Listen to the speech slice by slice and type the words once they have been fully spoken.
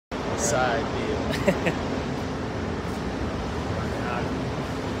side deal.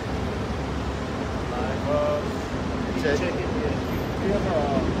 Check it. Do you have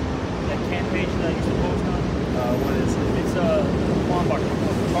that can page that you supposed on? What is it? It's Juan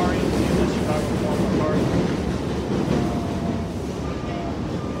Bakari, the Chicago Juan Bakari.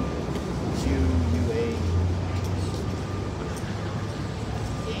 QUA.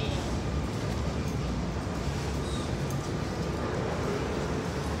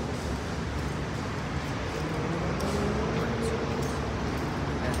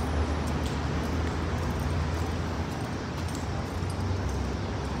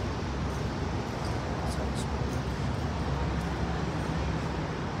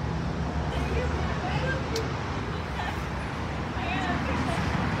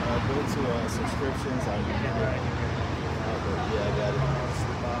 Go to subscriptions. I'll give you that. Yeah, I got it.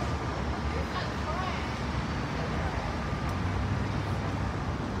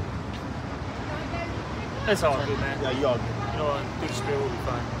 That's all good, man. Yeah, you all good. You know what? Through the spirit, we'll be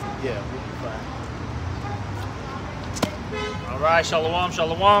fine. Yeah, we'll be fine. All right, shalom,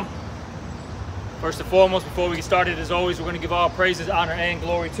 shalom. First and foremost, before we get started, as always, we're going to give all praises, honor, and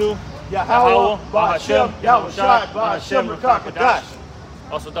glory to Yahweh, Ba'Hashem, Yahushua, Ba'Hashem, Rakakadash.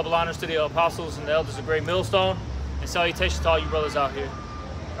 Also, double honors to the apostles and the elders of Great Millstone, and salutations to all you brothers out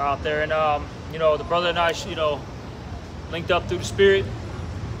there. And you know, the brother and I, you know, linked up through the spirit,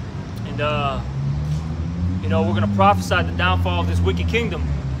 and you know, we're gonna prophesy the downfall of this wicked kingdom,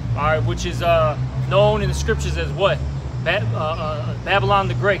 all right, which is known in the scriptures as what? Babylon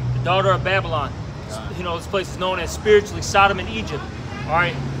the Great, the daughter of Babylon. You know, this place is known as spiritually Sodom and Egypt, all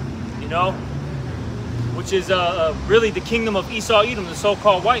right, you know, which is really the kingdom of Esau Edom, the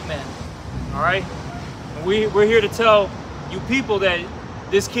so-called white man. All right, and we're here to tell you people that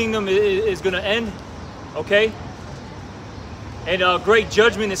this kingdom is going to end, okay, and great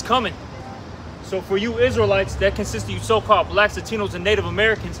judgment is coming. So for you Israelites, that consists of you so-called blacks, Latinos, and Native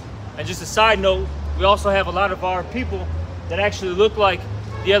Americans. And just a side note, we also have a lot of our people that actually look like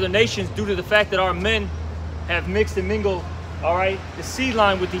the other nations due to the fact that our men have mixed and mingled, all right, the seed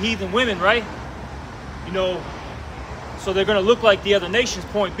line with the heathen women, right? You know, so they're going to look like the other nations.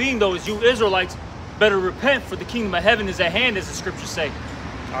 Point being, though, is you Israelites better repent, for the kingdom of heaven is at hand, as the scriptures say.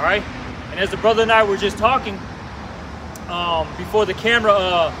 All right? And as the brother and I were just talking before the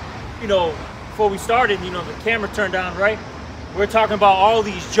camera, you know, before we started, you know, the camera turned on, right? We're talking about all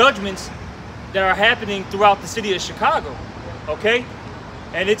these judgments that are happening throughout the city of Chicago, okay?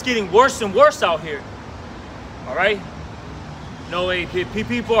 And it's getting worse and worse out here, all right? You know,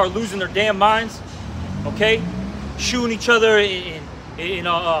 people are losing their damn minds. Okay, shooting each other in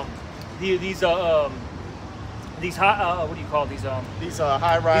these high what do you call these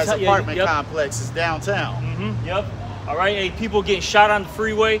high-rise apartment complexes downtown. Mm-hmm. Yep. All right. Hey, people getting shot on the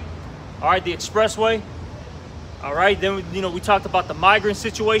freeway. All right, the expressway. All right. Then you know we talked about the migrant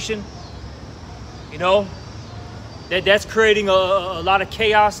situation. You know, that's creating a lot of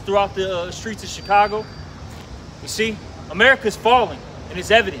chaos throughout the streets of Chicago. You see, America's falling, and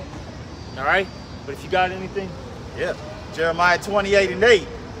it's evident. All right. But if you got anything? Yeah. Jeremiah 28:8.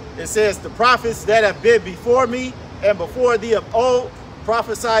 It says, the prophets that have been before me and before thee of old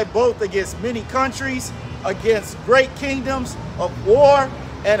prophesied both against many countries, against great kingdoms, of war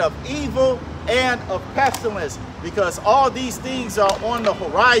and of evil and of pestilence. Because all these things are on the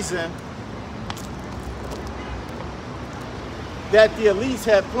horizon that the elites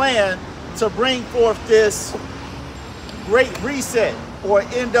have planned to bring forth this great reset, or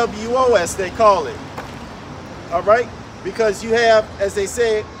NWO as they call it. All right? Because you have, as they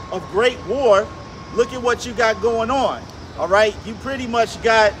say, a great war. Look at what you got going on. All right? You pretty much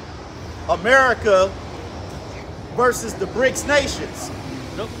got America versus the BRICS nations.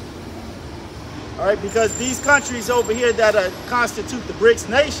 Nope. All right? Because these countries over here that constitute the BRICS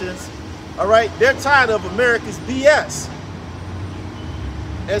nations, all right, they're tired of America's BS.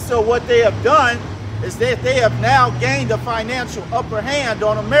 And so what they have done is that they have now gained a financial upper hand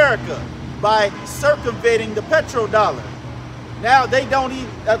on America by circumventing the petrodollar. Now they don't even,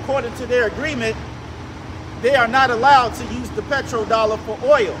 according to their agreement, they are not allowed to use the petrodollar for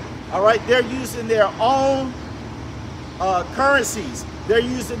oil. All right, they're using their own currencies. They're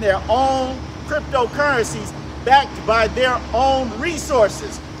using their own cryptocurrencies backed by their own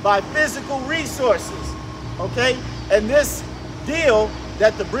resources, by physical resources. Okay, and this deal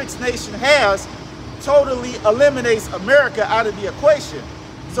that the BRICS nation has totally eliminates America out of the equation.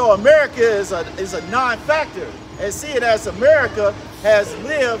 So America is a non-factor. And see it as America has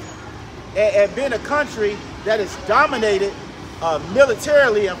lived and been a country that is dominated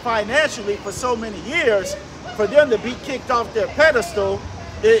militarily and financially for so many years, for them to be kicked off their pedestal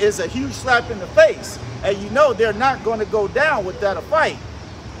it is a huge slap in the face. And you know they're not going to go down without a fight.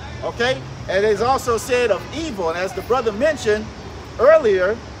 Okay? And it's also said of evil. And as the brother mentioned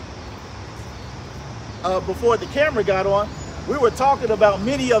earlier, before the camera got on, we were talking about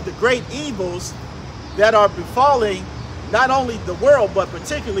many of the great evils that are befalling not only the world, but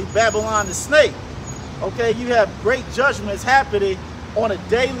particularly Babylon the snake. Okay, you have great judgments happening on a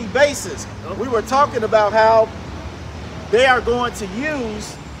daily basis. We were talking about how they are going to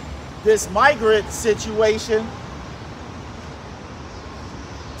use this migrant situation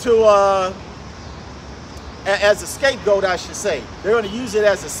to, as a scapegoat, I should say. They're going to use it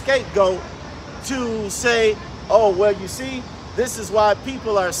as a scapegoat to say, oh, well, you see, this is why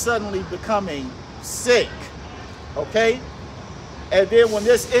people are suddenly becoming sick, okay? And then when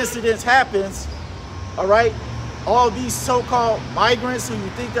this incident happens, all right, all these so-called migrants who you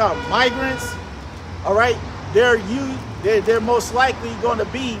think are migrants, all right, they're most likely going to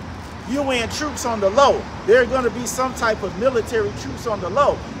be UN troops on the low. They're going to be some type of military troops on the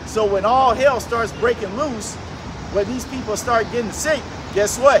low. So when all hell starts breaking loose, when these people start getting sick,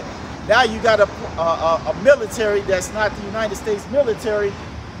 guess what? Now you got a military that's not the United States military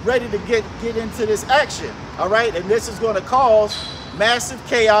ready to get into this action, all right? And this is going to cause massive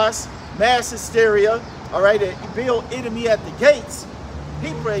chaos, mass hysteria, all right? And Bill Enemy at the gates,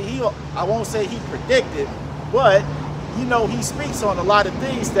 I won't say he predicted, but you know, he speaks on a lot of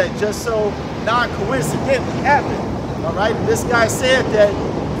things that just so non-coincidentally happen, all right? And this guy said that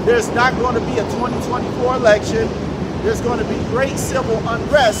there's not going to be a 2024 election. There's going to be great civil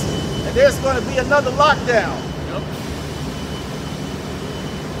unrest, and there's going to be another lockdown. Yep.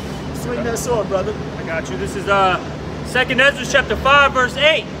 Swing that sword, brother. I got you. This is 2nd Ezra chapter 5, verse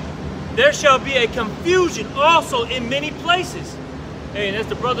 8. There shall be a confusion also in many places. Hey, and as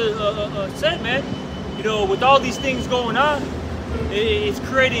the brother said, man, you know, with all these things going on, it's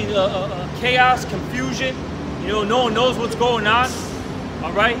creating chaos, confusion. You know, no one knows what's going on.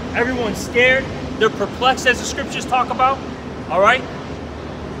 All right, everyone's scared. They're perplexed, as the scriptures talk about. All right,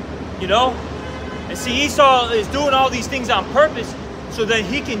 you know, and see, Esau is doing all these things on purpose so that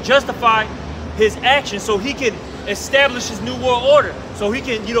he can justify his actions, so he can establish his new world order, so he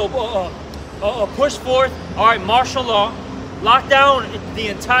can, you know, push forth, all right, martial law, lock down the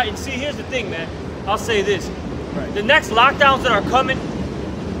entire. And see, here's the thing, man. I'll say this: right, the next lockdowns that are coming,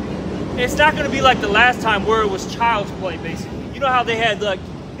 it's not going to be like the last time where it was child's play, basically. You know how they had, like,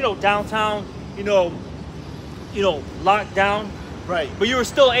 you know, downtown, you know, locked down, right? But you were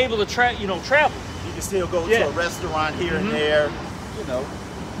still able to travel. You can still go to a restaurant here and there, you know.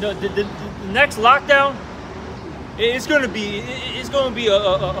 The next lockdown, it's going to be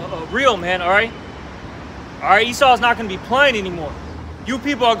a real, man. All right. Esau's not going to be playing anymore. You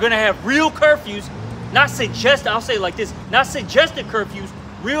people are going to have real curfews, not suggested. I'll say it like this: not suggested curfews,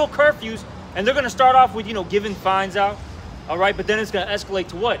 real curfews, and they're going to start off with, you know, giving fines out. All right, but then it's going to escalate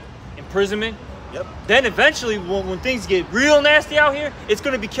to what? Imprisonment. Yep. Then eventually, when things get real nasty out here, it's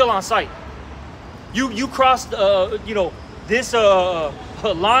going to be kill on sight. You cross, you know, this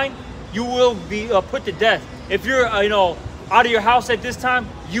line, you will be put to death. If you're, you know, out of your house at this time,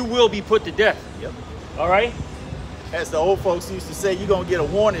 you will be put to death. Yep. All right. As the old folks used to say, you're going to get a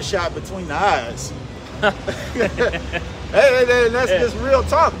warning shot between the eyes. Hey, that's just real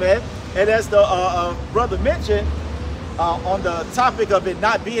talk, man. And as the brother mentioned, on the topic of it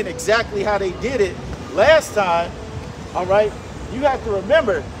not being exactly how they did it last time, all right, you have to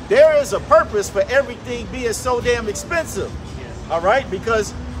remember, there is a purpose for everything being so damn expensive, all right?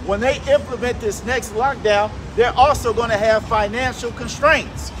 Because when they implement this next lockdown, they're also going to have financial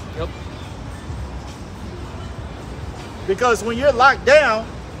constraints. Yep. Because when you're locked down,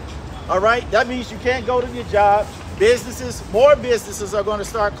 all right, that means you can't go to your job. More businesses are going to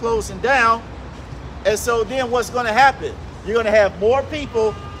start closing down. And so then what's going to happen? You're going to have more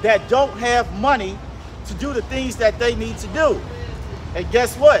people that don't have money to do the things that they need to do. And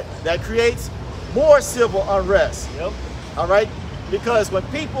guess what? That creates more civil unrest. Yep. All right? Because when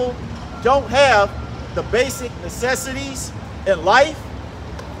people don't have the basic necessities in life,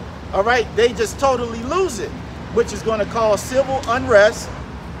 all right, they just totally lose it, which is going to cause civil unrest.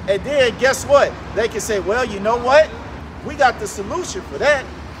 And then guess what? They can say, well, you know what? We got the solution for that.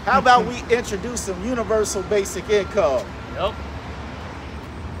 How about we introduce some universal basic income? Yep.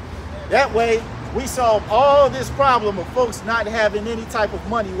 That way, we solve all this problem of folks not having any type of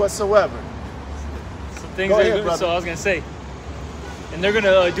money whatsoever. Some things so I was going to say, and they're going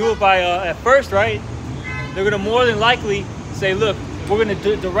to do it by, at first, right? They're going to more than likely say, look, we're going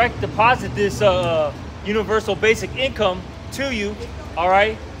to direct deposit this universal basic income to you, all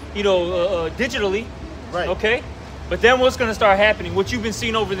right? You know, digitally, right? Okay. But then what's going to start happening? What you've been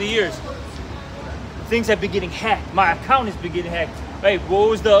seeing over the years. Things have been getting hacked. My account has been getting hacked. Hey, what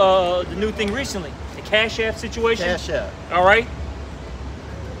was the new thing recently? The Cash App situation? Cash App. All right.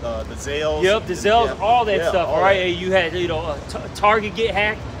 The Zelles. Yep, the Zelles, all that stuff, all right? that. Hey, you had, Target get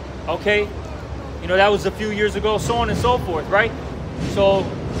hacked, okay? That was a few years ago, so on and so forth, right? So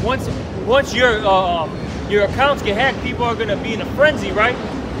once your accounts get hacked, people are gonna be in a frenzy, right?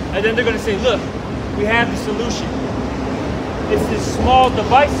 And then they're gonna say, look, we have the solution. It's this small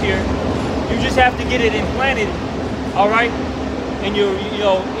device here. You just have to get it implanted, all right, in your,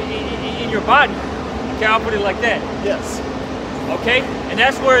 in your body. Okay, I'll put it like that. Yes. Okay, and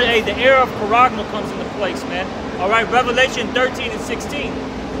that's where the era of Charagma comes into place, man. All right, Revelation 13 and 16.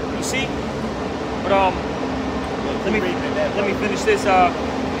 You see? But let me finish this. Can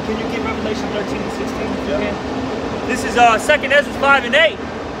you get Revelation 13 and 16 if you can? This is 2 Ezra 5 and 8.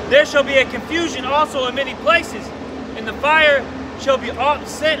 There shall be a confusion also in many places, and the fire shall be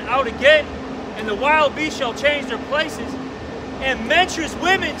sent out again, and the wild beasts shall change their places, and menstruous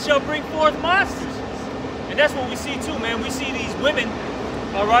women shall bring forth monsters. And that's what we see too, man. We see these women,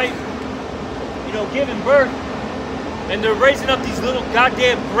 all right, giving birth, and they're raising up these little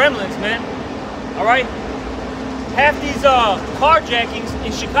goddamn gremlins, man. All right. Half these carjackings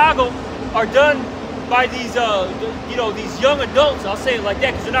in Chicago are done by these, these young adults. I'll say it like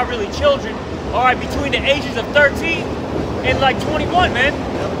that because they're not really children. All right, between the ages of 13 and like 21, man.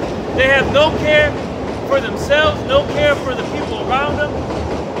 They have no care for themselves, no care for the people around them.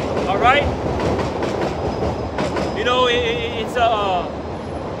 All right. It's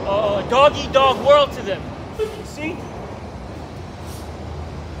a dog-eat-dog world to them. You see?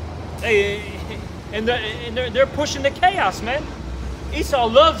 Hey, and they're pushing the chaos, man. Esau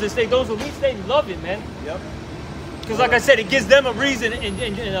loves this. Those elites, they love it, man. Yep. Because like I said, it gives them a reason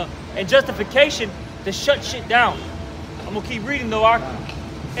and justification to shut shit down. I'm going to keep reading though, Ark.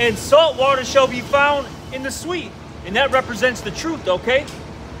 And salt water shall be found in the sweet. And that represents the truth, okay?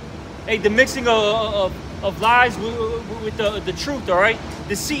 Hey, the mixing of lies with the truth, all right?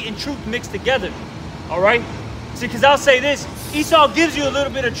 Deceit and truth mixed together, all right? See, because I'll say this, Esau gives you a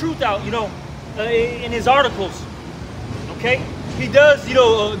little bit of truth out, in his articles, okay? He does,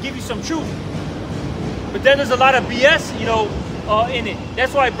 give you some truth. But then there's a lot of BS, in it.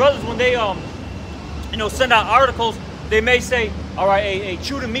 That's why brothers, when they, send out articles, they may say, all right,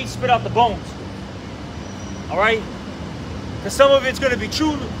 chew the meat, spit out the bones, all right? Because some of it's going to be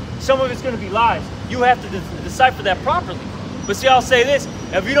true, some of it's going to be lies. You have to decipher that properly. But see, I'll say this,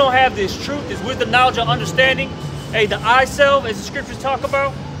 if you don't have this truth, this wisdom, knowledge, or understanding, hey, the I self, as the scriptures talk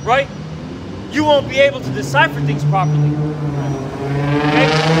about, right? You won't be able to decipher things properly. Okay?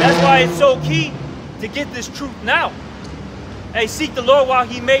 That's why it's so key to get this truth now. Hey, seek the Lord while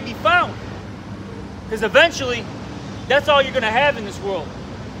he may be found. Because eventually, that's all you're going to have in this world.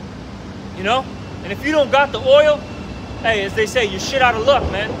 And if you don't got the oil, hey, as they say, you're shit out of luck,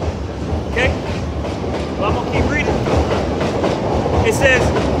 man. Okay? Well, I'm going to keep reading. It says,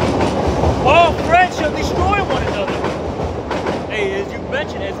 all friends shall destroy one another. Hey, as you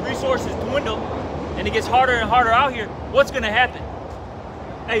mentioned, as resources dwindle and it gets harder and harder out here, what's going to happen?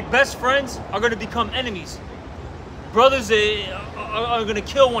 Hey, best friends are going to become enemies. Brothers are going to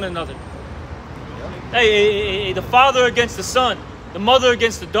kill one another. Hey, the father against the son, the mother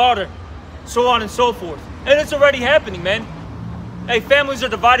against the daughter, so on and so forth. And it's already happening, man. Hey, families are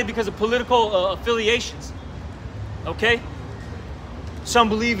divided because of political affiliations. Okay? Some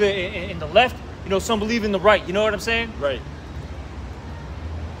believe in the left, some believe in the right. You know what I'm saying? Right.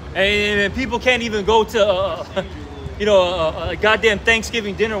 And people can't even go to, a goddamn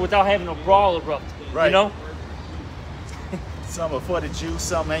Thanksgiving dinner without having a brawl erupt. Right. Some are for the Jews,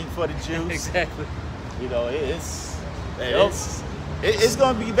 some ain't for the Jews. Exactly. It's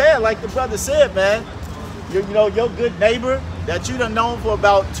going to be bad, like the brother said, man. Your good neighbor that you done known for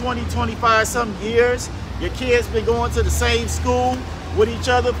about 20, 25 some years. Your kids been going to the same school with each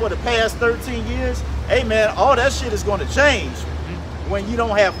other for the past 13 years. Hey, man, all that shit is going to change when you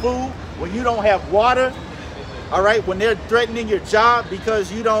don't have food, when you don't have water, all right, when they're threatening your job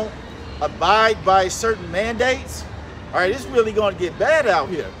because you don't abide by certain mandates. All right, it's really going to get bad out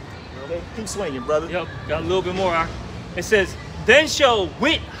here. Okay, keep swinging, brother. Yep, got a little bit more. It says, then shall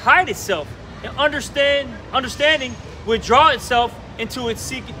wit hide itself, and understanding withdraw itself into his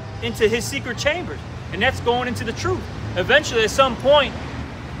secret chambers. And that's going into the truth. Eventually, at some point,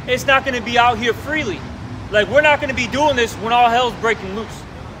 it's not going to be out here freely. Like, we're not going to be doing this when all hell's breaking loose.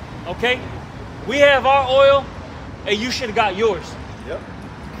 Okay? We have our oil, and you should have got yours. Yep.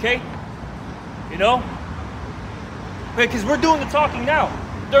 Okay? Because we're doing the talking now.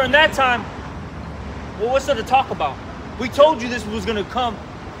 During that time, Well, what's there to talk about? We told you this was gonna come.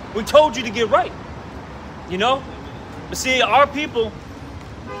 We told you to get right. You know? But see, our people,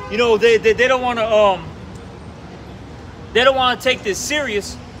 you know, they don't wanna take this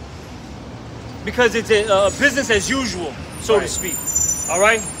serious because it's a business as usual, so to speak. All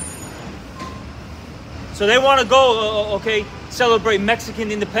right? So they want to go, okay, celebrate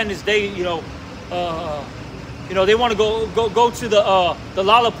Mexican Independence Day. You know, they want to go to the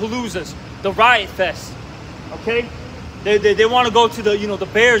Lollapaloozas, the Riot Fest. Okay, they want to go to the the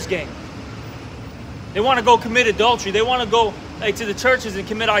Bears game. They want to go commit adultery. They want to go to the churches and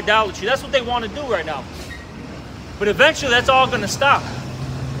commit idolatry. That's what they want to do right now. But eventually, that's all going to stop.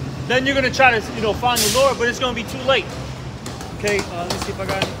 Then you're going to try to find the Lord, but it's going to be too late. Okay, let me see if I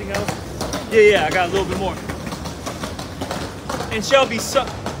got anything else. Yeah, I got a little bit more. And shall be so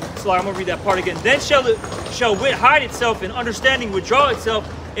I'm gonna read that part again. Then shall wit hide itself, and understanding withdraw itself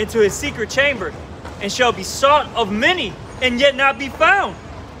into his secret chamber, and shall be sought of many, and yet not be found.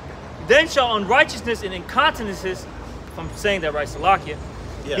 Then shall unrighteousness and incontinences, if I'm saying that right, Salakia,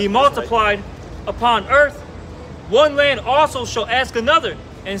 be multiplied upon earth. One land also shall ask another,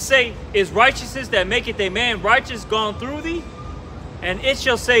 and say, is righteousness that maketh a man righteous gone through thee? And it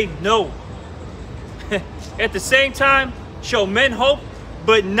shall say, no. At the same time shall men hope,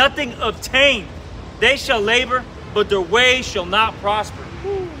 but nothing obtain. They shall labor, but their ways shall not prosper.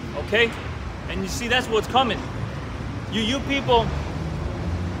 Okay? And you see, that's what's coming. You people,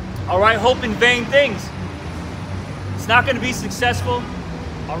 all right, hope in vain things. It's not going to be successful.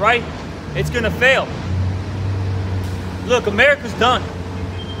 All right? It's going to fail. Look, America's done.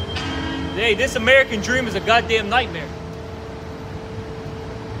 Hey, this American dream is a goddamn nightmare.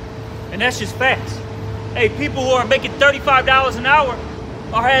 And that's just facts. Hey, people who are making $35 an hour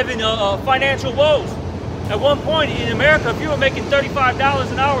are having financial woes. At one point in America, if you were making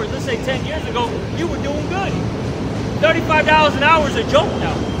 $35 an hour, let's say 10 years ago, you were doing good. $35 an hour is a joke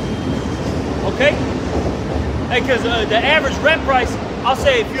now. Okay? Hey, because the average rent price, I'll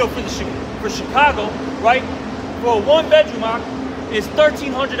say if you're for Chicago, right? For a one-bedroom is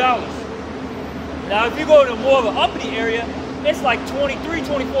 $1,300. Now, if you go to more of an uppity area, it's like $2,300,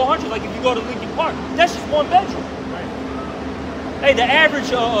 $2,400. Like if you go to Lincoln Park, that's just one bedroom. Right. Hey, the average,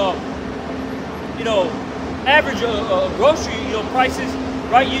 grocery, prices,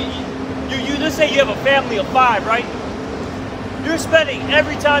 right? You let's say you have a family of 5, right? You're spending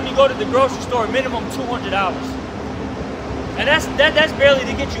every time you go to the grocery store minimum $200, and that's barely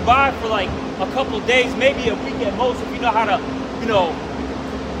to get you by for like a couple of days, maybe a week at most, if you know how to,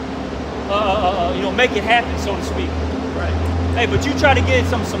 make it happen, so to speak. Right. Hey, but you try to get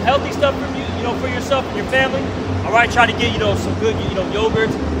some healthy stuff for you, for yourself and your family. All right, try to get some good,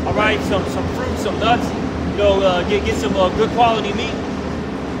 yogurts. All right, some fruit, some nuts. Get some good quality meat.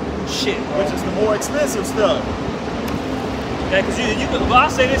 Shit, which is the more expensive stuff. Yeah, because I'll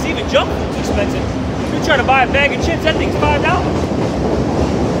say this, even junk food's expensive. If you try to buy a bag of chips, that thing's $5.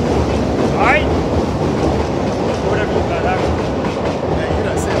 All right, whatever you got. You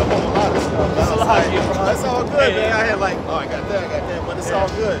done said a whole lot of stuff. It's all good, man. Yeah. I had like, I got that, but it's all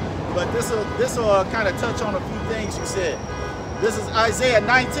good. But this will kind of touch on a few things you said. This is Isaiah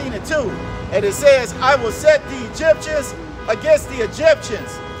 19:2, and it says, I will set the Egyptians against the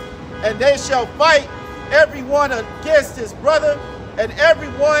Egyptians, and they shall fight everyone against his brother, and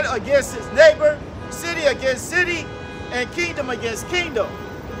everyone against his neighbor, city against city, and kingdom against kingdom.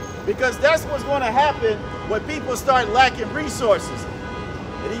 Because that's what's going to happen when people start lacking resources.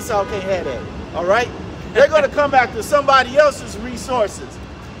 And Esau can't have that, all right? They're going to come after somebody else's resources,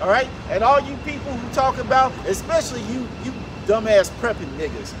 all right? And all you people who talk about, especially you dumbass prepping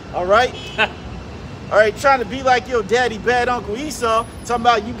niggas, all right? All right, trying to be like your daddy bad Uncle Esau, talking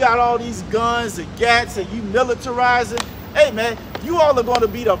about you got all these guns and gats and you militarizing. Hey, man, you all are going to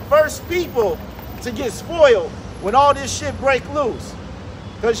be the first people to get spoiled when all this shit break loose.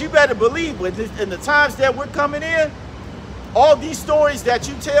 Because you better believe, in the times that we're coming in, all these stories that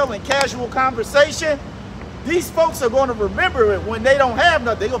you tell in casual conversation, these folks are going to remember it when they don't have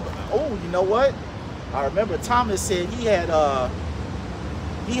nothing. They're going to be, oh, you know what? I remember Thomas said he had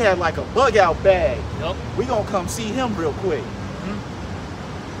like a bug out bag. Yep. We're going to come see him real quick. Mm-hmm.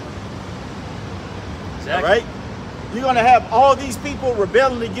 Exactly. All right? You're going to have all these people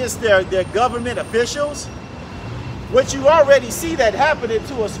rebelling against their government officials, which you already see that happening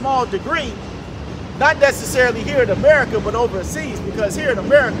to a small degree, not necessarily here in America, but overseas, because here in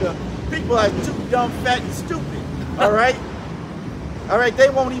America, people are too dumb, fat, and stupid, all right? All right, they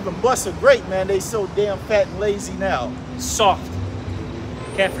won't even bust a grape, man. They so damn fat and lazy now. Soft.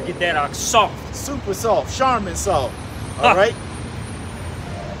 Can't forget that, soft. Super soft, Charmin soft, all right?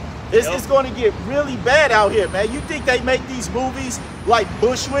 It's going to get really bad out here, man. You think they make these movies like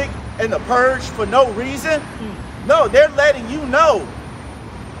Bushwick and The Purge for no reason? No, they're letting you know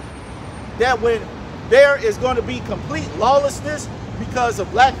that when there is going to be complete lawlessness because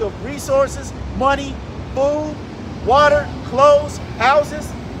of lack of resources, money, food, water, clothes,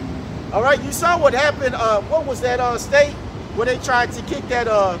 houses. All right, you saw what happened. What was that state where they tried to kick that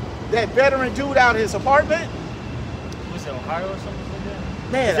veteran dude out of his apartment? Was it Ohio or something like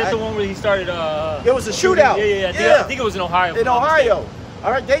that? Man, is that the one where he started? It was a shootout. Yeah. I think it was in Ohio. In Ohio.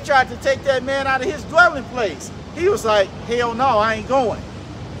 All right, they tried to take that man out of his dwelling place. He was like, hell no, I ain't going.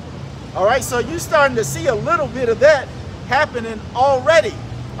 All right, so you starting to see a little bit of that happening already.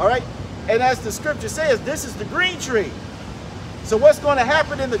 All right, and as the scripture says, this is the green tree. So what's going to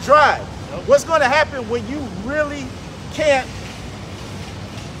happen in the dry? What's going to happen when you really can't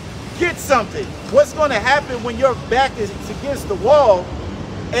get something? What's going to happen when your back is against the wall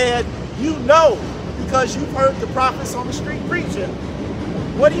and you know, because you've heard the prophets on the street preaching,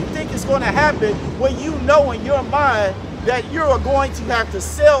 what do you think is going to happen when you know in your mind that you are going to have to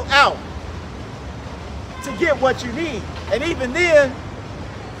sell out to get what you need? And even then,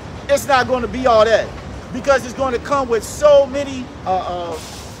 it's not going to be all that, because it's going to come with so many,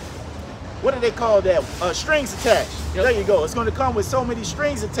 what do they call that? Strings attached. Yep. There you go. It's going to come with so many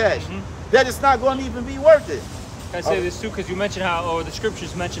strings attached that it's not going to even be worth it. I say this too, because you mentioned how, or the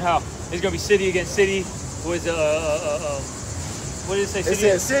scriptures mention how it's going to be city against city. What did it say? It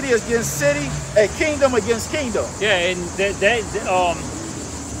says city against city and kingdom against kingdom. Yeah, and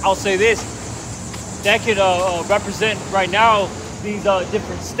I'll say this. That could represent right now these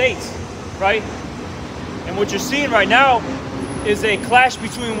different states, right? And what you're seeing right now is a clash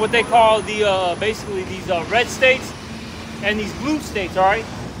between what they call the basically these red states and these blue states, all right?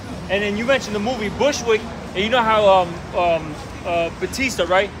 And then you mentioned the movie Bushwick, and you know how Batista,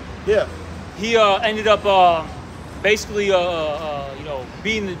 right? Yeah. He ended up basically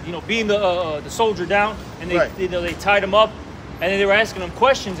being the soldier down, and they tied him up, and then they were asking him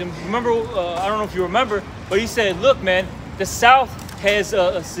questions. And remember, I don't know if you remember, but he said, "Look, man, the South has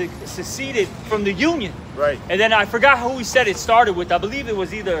seceded from the Union." Right. And then I forgot who he said it started with. I believe it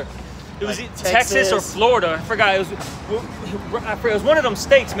was either Texas or Florida. I forgot. It was one of them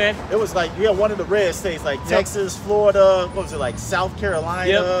states, man. It was like, yeah, one of the red states, like Texas, Florida. What was it, like South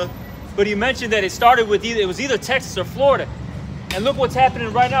Carolina? Yep. But he mentioned that it started with either Texas or Florida. And look what's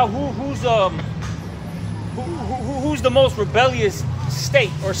happening right now. Who's the most rebellious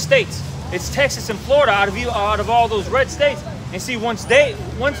state or states? It's Texas and Florida out of all those red states. And see, once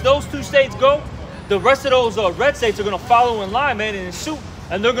those two states go, the rest of those red states are gonna follow in line, man, and in suit,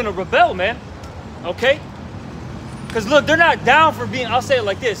 and they're gonna rebel, man. Okay? Because look, they're not down for being. I'll say it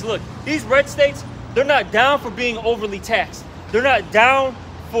like this. Look, these red states, they're not down for being overly taxed. They're not down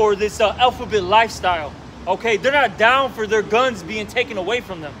for this alphabet lifestyle. Okay? They're not down for their guns being taken away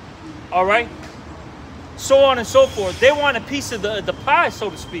from them. All right? So on and so forth. They want a piece of the pie, so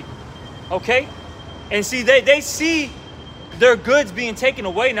to speak. Okay? And see, they see their goods being taken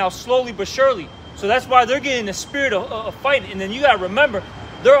away now, slowly but surely. So that's why they're getting the spirit of fighting. And then you got to remember,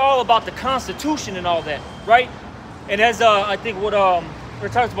 they're all about the Constitution and all that, right? And as I think what we're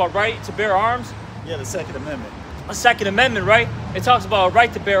talking about, right, to bear arms. Yeah, the Second Amendment. A Second Amendment, right? It talks about a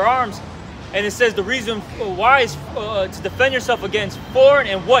right to bear arms. And it says the reason why is to defend yourself against foreign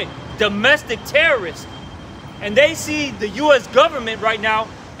and what? Domestic terrorists. And they see the U.S. government right now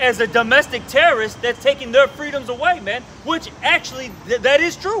as a domestic terrorist that's taking their freedoms away, man. Which actually, that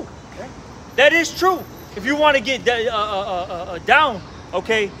is true. Okay. That is true. If you want to get down,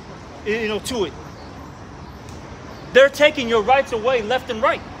 okay, to it. They're taking your rights away left and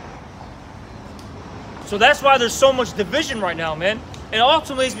right. So that's why there's so much division right now, man. And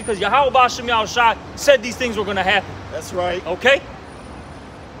ultimately it's because Yahweh Ba'ashem Yahushua said these things were going to happen. That's right. Okay?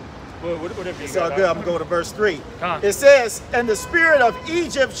 Whatever you it's all good. I'm going to go to verse 3. Come. It says, "And the spirit of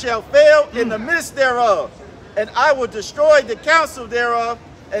Egypt shall fail in the midst thereof, and I will destroy the counsel thereof,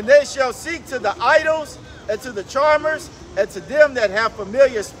 and they shall seek to the idols, and to the charmers, and to them that have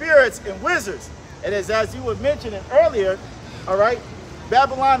familiar spirits and wizards." And as you were mentioning earlier, all right,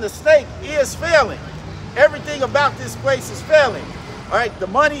 Babylon the snake is failing. Everything about this place is failing. All right, the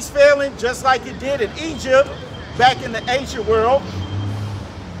money's failing just like it did in Egypt back in the ancient world.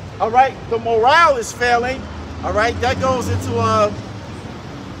 All right, the morale is failing. All right, that goes into,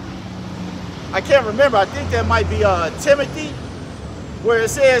 I can't remember, I think that might be Timothy, where it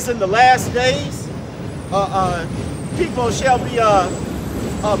says in the last days, people shall be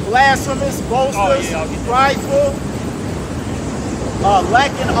blasphemous, boasters, prideful,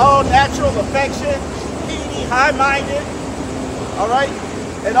 lacking all natural affection, heedy, high-minded. All right,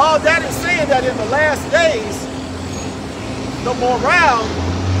 And all that is saying that in the last days, the morale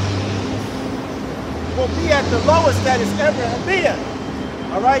will be at the lowest that it's ever been.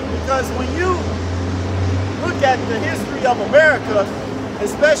 All right? Because when you look at the history of America,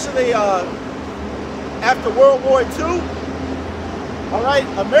 especially after World War II, all right,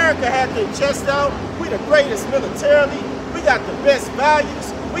 America had their chest out. We're the greatest militarily. We got the best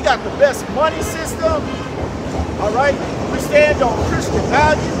values. We got the best money system. All right, we stand on Christian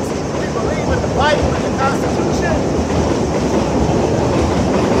values. We believe in the Bible and the Constitution.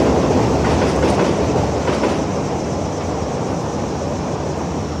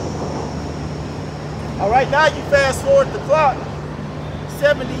 All right, now you fast forward the clock,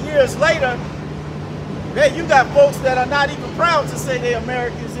 70 years later, man, you got folks that are not even proud to say they're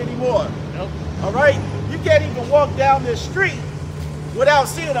Americans anymore. Nope. All right, you can't even walk down this street without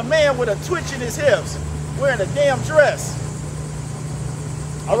seeing a man with a twitch in his hips, wearing a damn dress.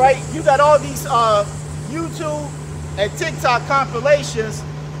 All right, you got all these YouTube and TikTok compilations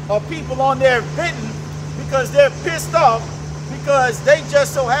of people on there venting because they're pissed off because they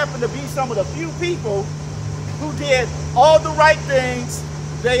just so happen to be some of the few people who did all the right things.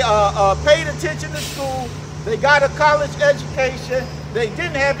 They paid attention to school. They got a college education. They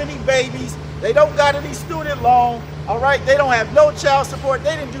didn't have any babies. They don't got any student loan. All right, they don't have no child support.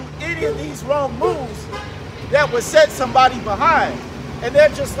 They didn't do any of these wrong moves that would set somebody behind. And they're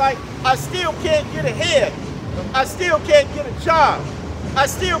just like, I still can't get ahead. I still can't get a job. I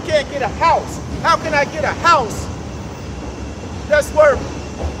still can't get a house. How can I get a house that's worth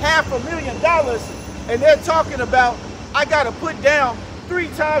 $500,000 and they're talking about I gotta put down 3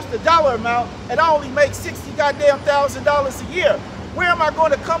 times the dollar amount and I only make $60,000 a year? Where am I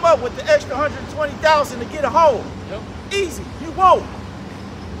going to come up with the extra $120,000 to get a home? Yep. Easy, you won't.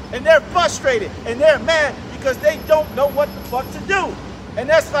 And they're frustrated and they're mad because they don't know what the fuck to do. And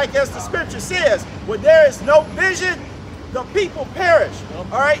that's like, as the scripture says, when there is no vision, the people perish.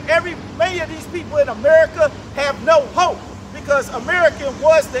 All right, many of these people in America have no hope because American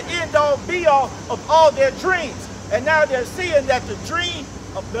was the end-all, be-all of all their dreams. And now they're seeing that the dream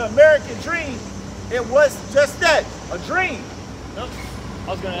of the American dream, it was just that, a dream. Nope.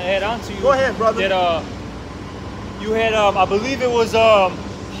 I was gonna add on to you. Go ahead, brother. That you had I believe it was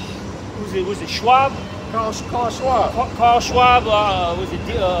was it Schwab? Carl Schwab. Carl Schwab. Was it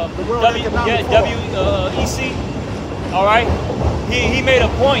the World Economic Forum. WEC? All right. He made a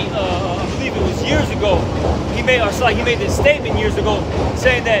point. I believe it was years ago. He made this statement years ago,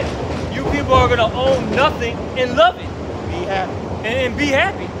 saying that you people are gonna own nothing and love it. Be happy. And be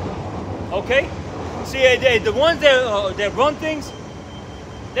happy. Okay. See, the ones that run things,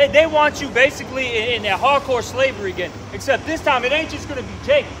 they want you basically in that hardcore slavery again. Except this time, it ain't just gonna be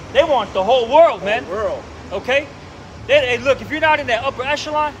Jake. They want the whole world, man. Whole world. Okay? Hey, look, if you're not in that upper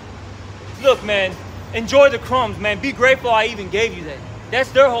echelon, look, man, enjoy the crumbs, man. Be grateful I even gave you that. That's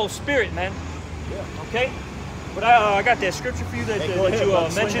their whole spirit, man. Yeah. Okay? But I got that scripture for you that you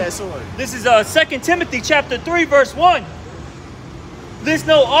mentioned. That sword. This is 2 Timothy chapter 3, verse 1. This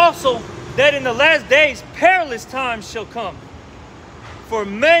know also that in the last days perilous times shall come. For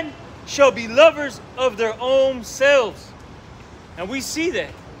men shall be lovers of their own selves. And we see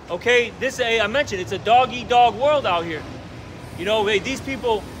that. Okay, this I mentioned it's a dog-eat-dog world out here. You know, these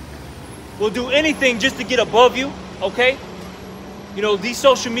people will do anything just to get above you. Okay, you know, these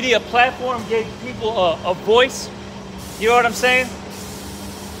social media platforms gave people a voice. You know what I'm saying?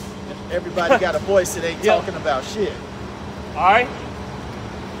 Everybody got a voice that ain't talking about shit. All right,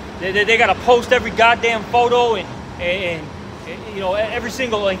 they gotta post every goddamn photo and you know, every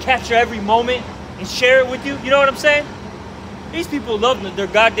single, and capture every moment and share it with you. You know what I'm saying? These people love their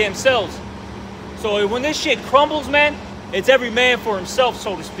goddamn selves. So when this shit crumbles, man, it's every man for himself,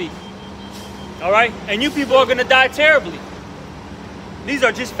 so to speak. All right? And you people are gonna die terribly. These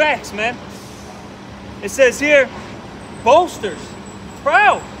are just facts, man. It says here, boasters,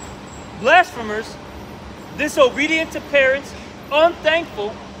 proud, blasphemers, disobedient to parents,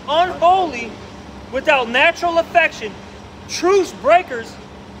 unthankful, unholy, without natural affection, truce breakers,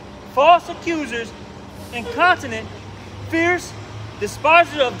 false accusers, incontinent, fierce,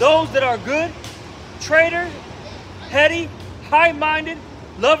 despisers of those that are good, traitors, heady, high-minded,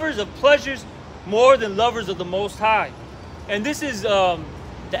 lovers of pleasures more than lovers of the Most High. And this is the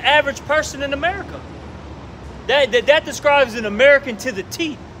average person in America. That describes an American to the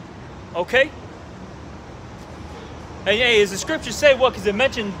T. Okay? And hey, as the scriptures say, what? Because it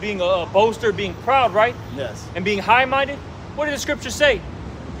mentioned being a boaster, being proud, right? Yes. And being high-minded. What did the scripture say?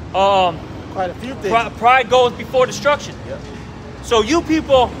 Quite a few things. Pride goes before destruction. Yep. So you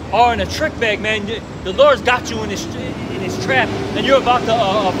people are in a trick bag, man. The Lord's got you in in this trap, and you're about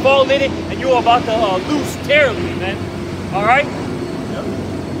to fall in it, and you're about to lose terribly, man. All right?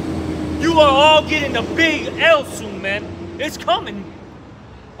 Yep. You are all getting the big L soon, man. It's coming.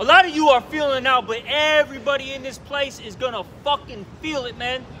 A lot of you are feeling it out, but everybody in this place is gonna fucking feel it,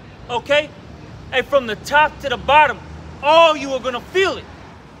 man. Okay? Hey, from the top to the bottom, all you are gonna feel it.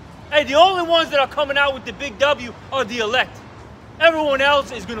 Hey, the only ones that are coming out with the big W are the elect. Everyone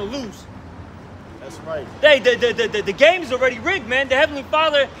else is gonna lose. That's right. Hey, the game is already rigged, man. The Heavenly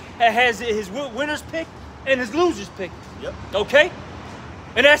Father has his winner's pick and his loser's pick. Yep. Okay?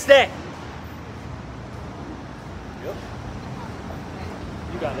 And that's that. Yep.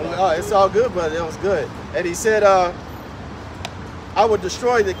 You got it. Oh, it's all good, brother. It was good. And he said, I will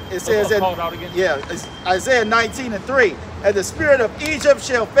destroy the, it says that, out again? Yeah, it's Isaiah 19:3. And the spirit of Egypt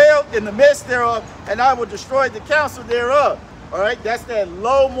shall fail in the midst thereof, and I will destroy the counsel thereof. All right, that's that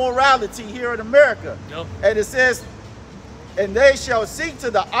low morality here in America. Yep. And it says, and they shall seek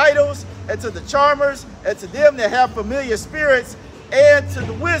to the idols and to the charmers and to them that have familiar spirits and to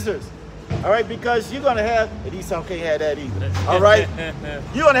the wizards. All right, because you're going to have, and Esau can't have that either. All right,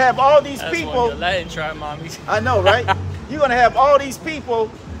 you're going to have all these That's people. One of the Latin tribe mommies. I know, right? You're going to have all these people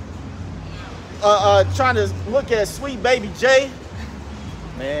trying to look at sweet baby J.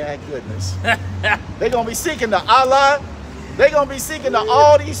 Man, goodness. They're going to be seeking to Allah. They're going to be seeking to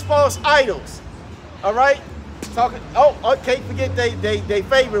all these false idols. All right? Talking. Oh, okay, forget they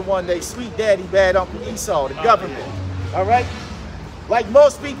favorite one, they sweet daddy, bad Uncle Esau, the government. All right? Like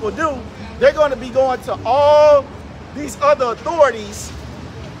most people do, they're going to be going to all these other authorities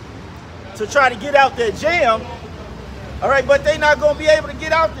to try to get out their jam. All right, but they're not going to be able to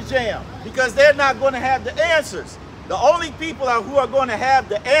get out the jam because they're not going to have the answers. The only people who are going to have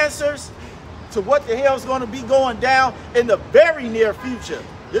the answers to what the hell's going to be going down in the very near future.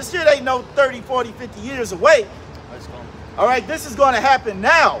 This shit ain't no 30, 40, 50 years away. All right, this is going to happen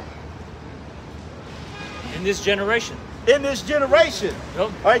now. In this generation. In this generation. Yep.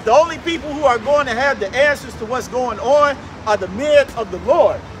 All right, the only people who are going to have the answers to what's going on are the men of the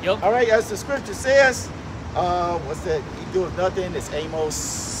Lord. Yep. All right, as the scripture says, what's that? He doeth nothing. It's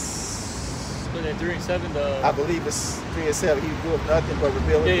Amos. 3 and 7. I believe it's 3 and 7. He doeth nothing but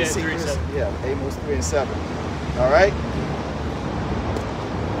revealing the secrets. 3 and 7. Yeah, Amos 3 and 7. All right.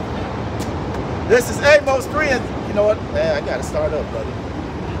 This is Amos 3 and, you know what? Man, I got to start up, brother.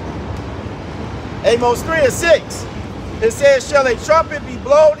 Amos 3 and 6. It says, shall a trumpet be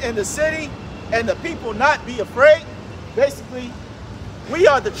blown in the city and the people not be afraid? Basically, we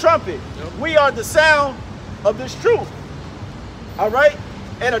are the trumpet. Yep. We are the sound of this truth. All right?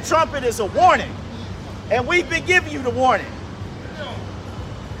 And a trumpet is a warning. And we've been giving you the warning.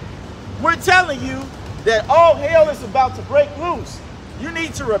 We're telling you that all hell is about to break loose. You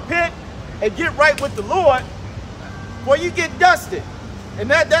need to repent and get right with the Lord before you get dusted. And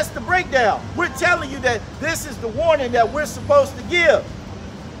that's the breakdown. We're telling you that this is the warning that we're supposed to give.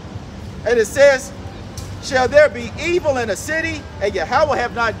 And it says, shall there be evil in a city and Yahweh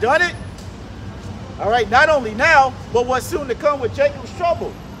have not done it? All right, not only now, but what's soon to come with Jacob's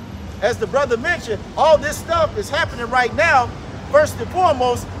trouble. As the brother mentioned, all this stuff is happening right now, first and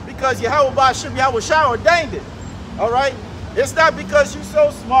foremost, because Yahweh Ba'ashem Yahushua ordained it. All right? It's not because you're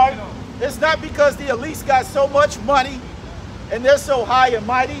so smart. It's not because the elites got so much money and they're so high and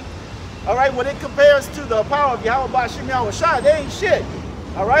mighty. All right? When it compares to the power of Yahweh Ba'ashem Yahushua, they ain't shit.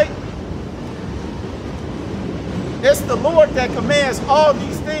 All right? It's the Lord that commands all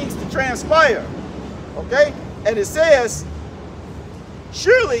these things to transpire. Okay? And it says,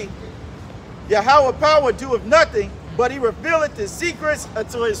 surely Yahweh power doeth nothing, but he revealeth his secrets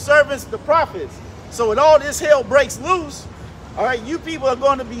unto his servants, the prophets. So when all this hell breaks loose, all right, you people are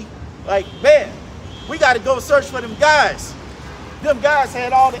going to be like, man, we got to go search for them guys. Them guys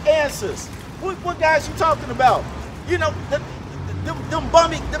had all the answers. What guys you talking about? You know, the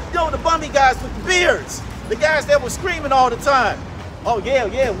bummy guys with the beards. The guys that were screaming all the time. Oh, yeah,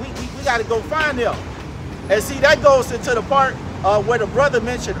 we got to go find them. And see, that goes into the part where the brother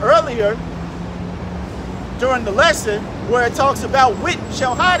mentioned earlier during the lesson, where it talks about wit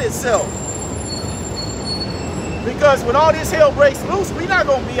shall hide itself. Because when all this hell breaks loose, we're not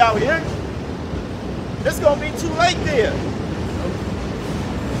going to be out here. It's going to be too late there.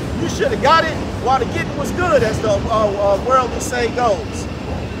 You should have got it while the getting was good, as the worldly saying goes.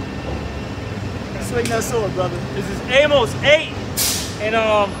 Swing that sword, brother. This is Amos 8. And,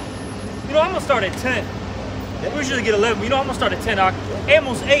 you know, I'm going to start at 10. We usually get 11. You know, I'm going to start at 10.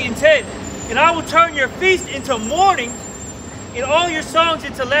 Amos 8 and 10. And I will turn your feast into mourning, and all your songs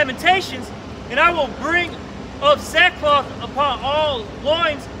into lamentations, and I will bring up sackcloth upon all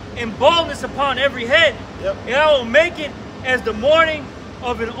loins, and baldness upon every head. Yep. And I will make it as the morning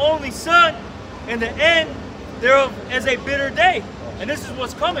of an only sun, and the end thereof as a bitter day. And this is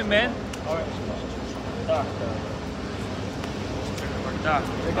what's coming, man. All right. All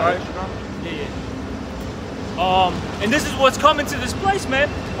right. Yeah. And this is what's coming to this place, man.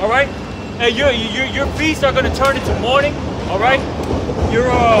 All right. And your feasts are gonna turn into mourning. All right.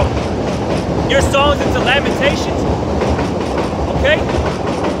 Your songs into lamentations. Okay.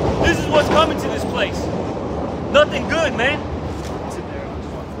 This is what's coming to this place. Nothing good, man.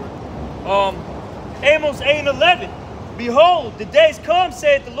 Amos 8:11. Behold, the days come,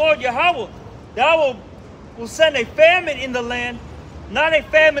 saith the Lord Yahweh, thou will send a famine in the land, not a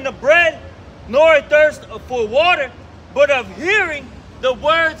famine of bread, nor a thirst for water, but of hearing the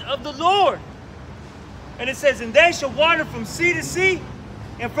words of the Lord. And it says, and they shall wander from sea to sea,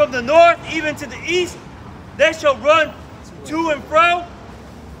 and from the north even to the east. They shall run to and fro,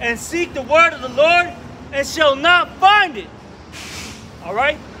 and seek the word of the Lord, and shall not find it. All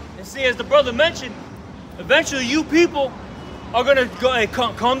right? And see, as the brother mentioned, eventually you people are going to go and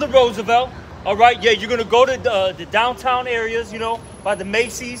come to Roosevelt. All right? Yeah, you're going to go to the downtown areas, you know, by the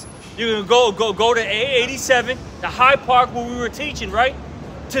Macy's. You're going to go to A87, the High Park where we were teaching, right?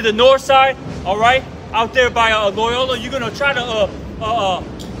 To the north side, all right? Out there by Loyola, you're going to try to,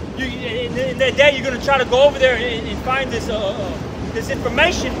 in that day, you're going to try to go over there and find this this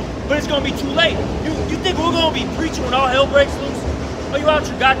information, but it's going to be too late. You think we're going to be preaching when all hell breaks loose? Are you out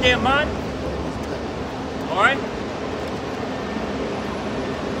your goddamn mind? All right?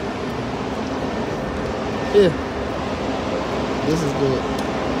 Yeah. This is good.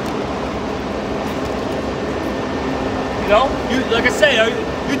 You know? Like I say,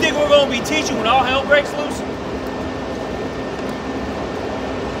 you think we're going to be teaching when all hell breaks loose?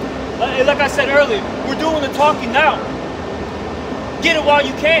 Like I said earlier, we're doing the talking now. Get it while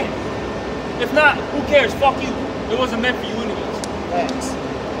you can. If not, who cares? Fuck you. It wasn't meant for you anyways. Thanks.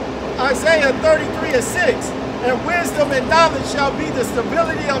 Isaiah 33:6. And wisdom and knowledge shall be the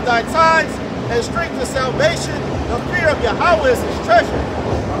stability of thy times, and strength of salvation. The fear of Yahweh is his treasure.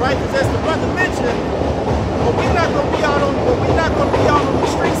 All right, because as the brother mentioned, but we're not going to be out on the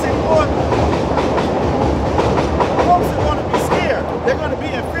streets anymore. Folks are going to be scared. They're going to be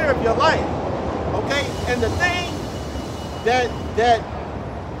in fear of your life. Okay? And the thing that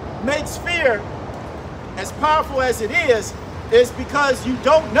makes fear as powerful as it is because you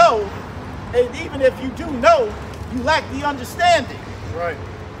don't know, and even if you do know, you lack the understanding. Right.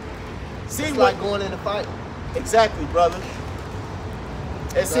 See, it's like going in a fight. Exactly, brother.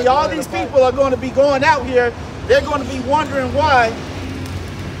 And see, all these people are going to be going out here, they're going to be wondering why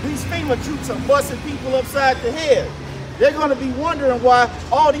these FEMA troops are busting people upside the head. They're going to be wondering why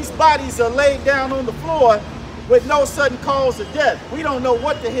all these bodies are laid down on the floor with no sudden cause of death. We don't know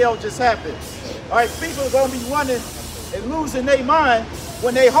what the hell just happened. All right, people are going to be running and losing their mind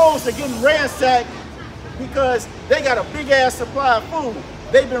when their homes are getting ransacked because they got a big-ass supply of food.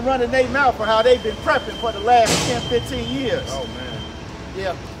 They've been running their mouth for how they've been prepping for the last 10, 15 years. Oh, man.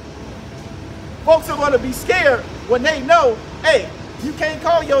 Yeah. Folks are going to be scared when they know, hey, you can't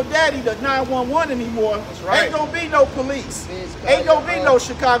call your daddy to 911 anymore. That's right. Ain't going to be no police. Ain't going to be no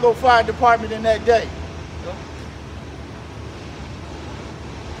Chicago Fire Department in that day.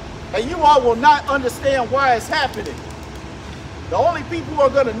 And you all will not understand why it's happening. The only people who are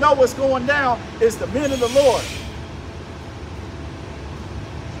going to know what's going down is the men of the Lord.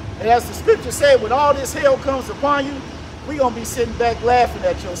 And as the scripture said, when all this hell comes upon you, we're going to be sitting back laughing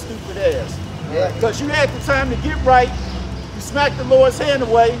at your stupid ass. Yeah. Because you had the time to get right, you smacked the Lord's hand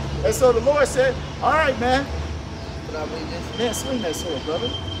away, and so the Lord said, all right, man. Can I read this? Man, swing that sword, brother.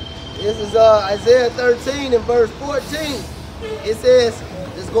 This is Isaiah 13 and verse 14. It says,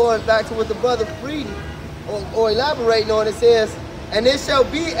 just going back to what the brother reading or elaborating on, it says, and it shall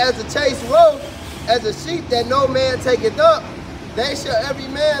be as a chased road, as a sheep that no man taketh up. They shall every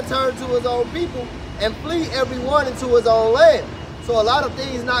man turn to his own people, and flee every one into his own land. So a lot of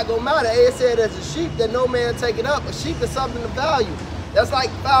things not gonna matter. It said as a sheep that no man taketh up. A sheep is something of value. That's like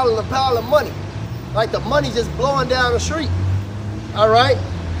fouling a pile of money. Like the money just blowing down the street. All right?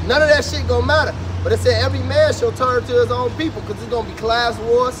 None of that shit gonna matter. But it said every man shall turn to his own people, because it's gonna be class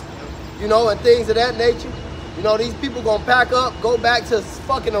wars, you know, and things of that nature. You know, these people gonna pack up, go back to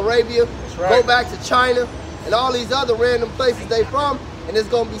fucking Arabia, go back to China, and all these other random places they from, and it's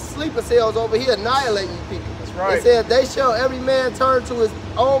gonna be sleeper cells over here annihilating you people. That's right. It said they shall every man turn to his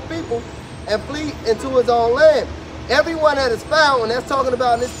own people and flee into his own land. Everyone that is found, and that's talking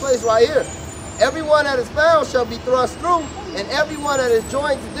about in this place right here, everyone that is found shall be thrust through, and everyone that is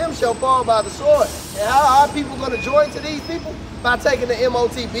joined to them shall fall by the sword. And how are people going to join to these people? By taking the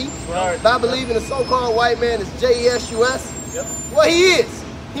MOTB, Right. by believing the so-called white man is JESUS. Yep. Well, he is.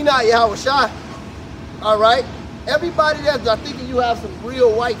 He not Yahweh Shai. All right? Everybody that's, I think you have some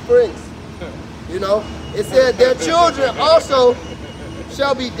real white friends. You know? It said their children also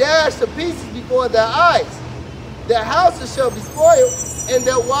shall be dashed to pieces before their eyes. Their houses shall be spoiled, and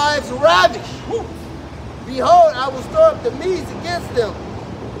their wives ravished. Behold, I will stir up the Medes against them,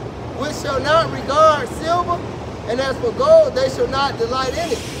 which shall not regard silver, and as for gold, they shall not delight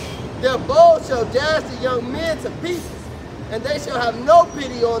in it. Their bows shall dash the young men to pieces, and they shall have no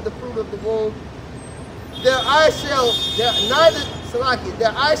pity on the fruit of the womb. Their eyes shall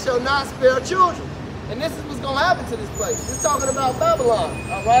not spare children. And this is what's gonna happen to this place. It's talking about Babylon,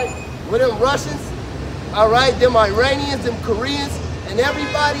 all right? With them Russians, all right, them Iranians, them Koreans, and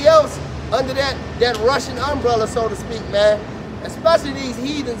everybody else under that Russian umbrella, so to speak, man. Especially these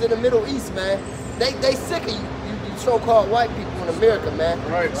heathens in the Middle East, man. They sick of you so-called white people in America, man.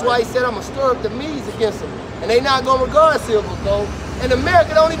 Right. That's why he said, I'm gonna stir up the Medes against them. And they not gonna regard silver and gold. And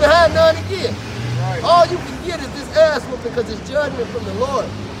America don't even have none to give. Right. All you can get is this ass whooping because it's judgment from the Lord.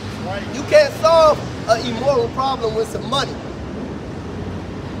 Right. You can't solve an immoral problem with some money.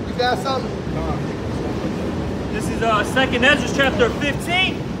 You got something? This is 2nd Ezra chapter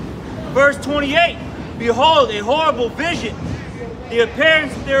 15, verse 28. Behold, a horrible vision, the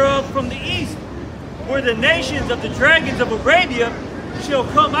appearance thereof from the east, where the nations of the dragons of Arabia shall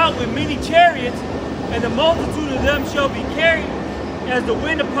come out with many chariots, and the multitude of them shall be carried as the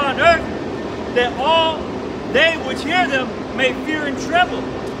wind upon earth, that all they which hear them may fear and tremble.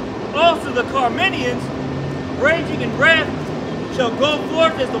 Also the Carmenians, raging in wrath, shall go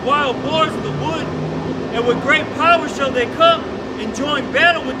forth as the wild boars of the wood, and with great power shall they come and join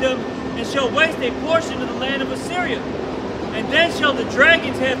battle with them, and shall waste a portion of the land of Assyria. And then shall the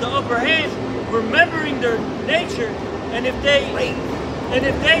dragons have the upper hand, remembering their nature, and if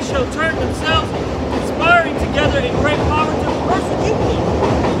they shall turn themselves, conspiring together in great power to persecute them.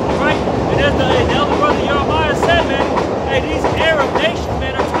 Right? And as the elder brother Jeremiah said, man, hey, these Arab nations,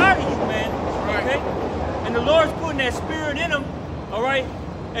 man, are tired of you, man. Okay? And the Lord's putting that spirit in them, all right,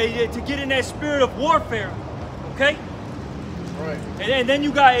 to get in that spirit of warfare. Okay? Right. And then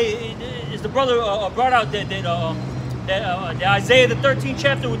you got, as the brother brought out that Isaiah the 13th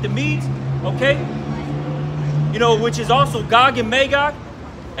chapter with the Medes, okay? You know, which is also Gog and Magog.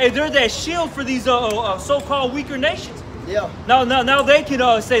 Hey, they're that shield for these so-called weaker nations. Yeah. Now they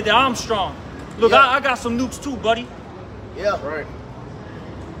can say that I'm strong. Look, Yeah. I got some nukes too, buddy. Yeah. Right.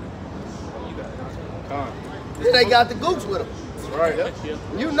 Then they got the gooks with them. Right.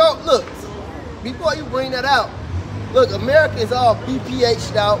 You know, look, before you bring that out, look, America is all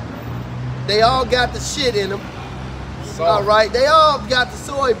BPH'd out. They all got the shit in them. All right, they all got the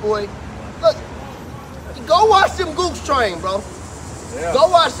soy boy. Look, go watch them gooks train, bro. Yeah. Go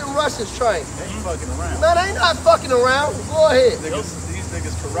watch them Russians train. They ain't fucking around. Man, they ain't not fucking around. Go ahead. These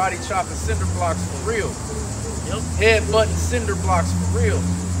niggas karate chopping cinder blocks for real. Yep. Head button cinder blocks for real.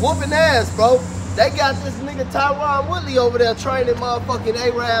 Whooping ass, bro. They got this nigga Tyron Woodley over there training motherfucking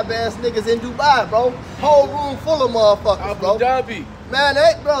Arab ass niggas in Dubai, bro. Whole room full of motherfuckers, bro. Abu Dhabi. Man,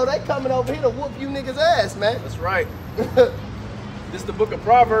 they coming over here to whoop you niggas ass, man. That's right. This is the book of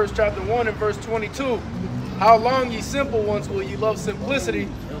Proverbs, chapter 1 and verse 22. How long, ye simple ones, will ye love simplicity,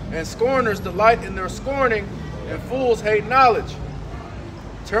 and scorners delight in their scorning, and fools hate knowledge?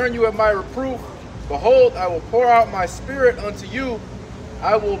 Turn you at my reproof. Behold, I will pour out my spirit unto you.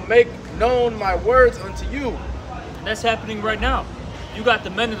 I will make known my words unto you. And that's happening right now. You got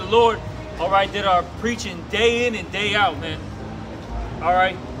the men of the Lord, all right, that are preaching day in and day out, man. All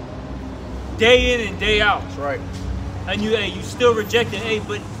right? Day in and day out. That's right. And you still reject it. Hey,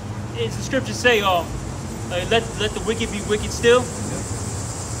 but as the scriptures say, let the wicked be wicked still.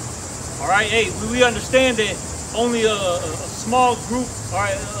 All right, hey, we understand that only a small group, all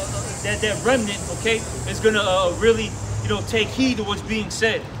right, that remnant, okay, is gonna really, take heed to what's being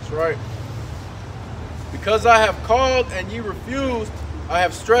said. That's right. Because I have called and ye refused, I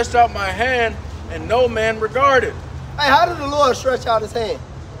have stretched out my hand and no man regarded. Hey, how did the Lord stretch out his hand?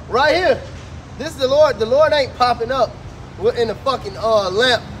 Right here. This is the Lord. The Lord ain't popping up in a fucking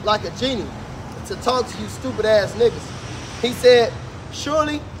lamp like a genie to talk to you stupid ass niggas. He said,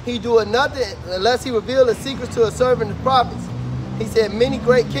 surely he doeth nothing unless he reveal his secrets to his servant the prophets. He said, many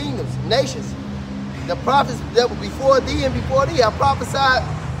great kingdoms, nations, the prophets that were before thee and before thee, I prophesied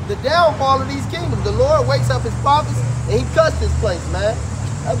the downfall of these kingdoms. The Lord wakes up his prophets and he cuts this place, man.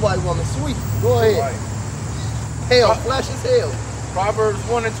 That white woman sweet. Go ahead. Right. Hell, flesh is hell. Proverbs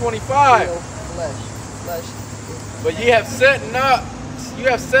 1 and 25. Hell, flesh. But ye have set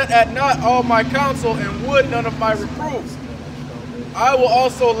at naught all my counsel, and would none of my reproofs. I will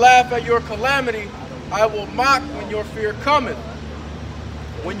also laugh at your calamity. I will mock when your fear cometh.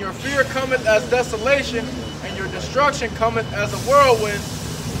 When your fear cometh as desolation, and your destruction cometh as a whirlwind,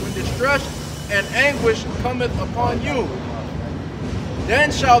 when distress and anguish cometh upon you.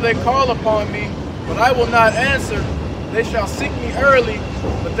 Then shall they call upon me, but I will not answer. They shall seek me early,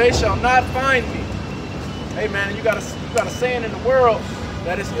 but they shall not find me. Hey man, you got a saying in the world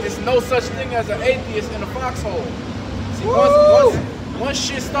that it's no such thing as an atheist in a foxhole. See, once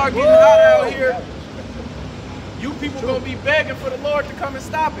shit start getting hot out here, you people gonna be begging for the Lord to come and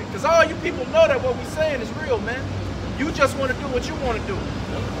stop it. Cause all you people know that what we saying is real, man. You just want to do what you want to do.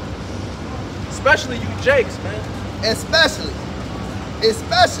 Especially you Jakes, man. Especially. You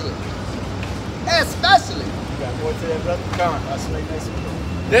got more to that, brother? Come on. I'll see you next week.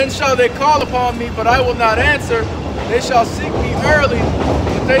 Then shall they call upon me, but I will not answer. They shall seek me early,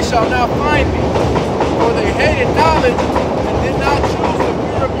 but they shall not find me. For they hated knowledge and did not choose the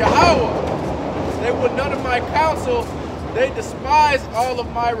fear of Yahweh. They would none of my counsel. They despise all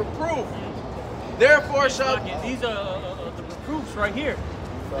of my reproof. Therefore shall... These are the reproofs right here.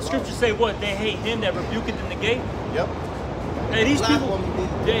 The scriptures say what? They hate him that rebuketh and negate. Yep. Hey, these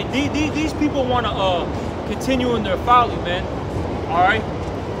people want to continue in their folly, man. All right?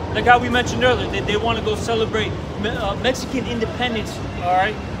 Like how we mentioned earlier, they want to go celebrate Mexican independence, all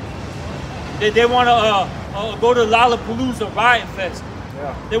right? They want to go to Lollapalooza Riot Fest.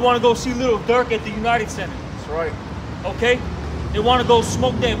 Yeah. They want to go see Little Dirk at the United Center. That's right. Okay? They want to go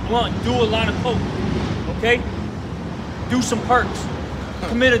smoke that blunt, do a lot of coke. Okay? Do some perks.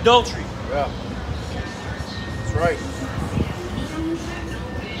 Commit adultery. Yeah. That's right.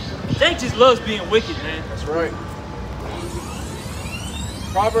 They just loves being wicked, man. That's right.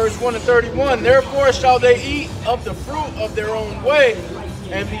 Proverbs 1:31, therefore shall they eat of the fruit of their own way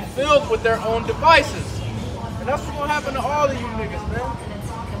and be filled with their own devices. And that's what's going to happen to all of you niggas, man.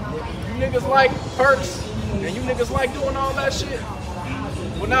 You niggas like perks and you niggas like doing all that shit.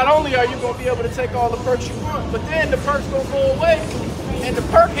 Well, not only are you going to be able to take all the perks you want, but then the perks going to go away and the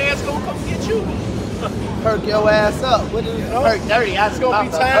perk heads going to come get you. Perk your ass up. What is perk dirty? It's going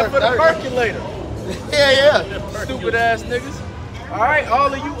to be time for the percolator. Yeah. Stupid ass niggas. All right,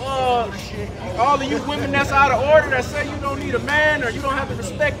 all of you women that's out of order that say you don't need a man or you don't have to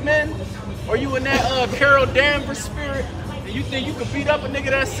respect men, or you in that Carol Danvers spirit, and you think you could beat up a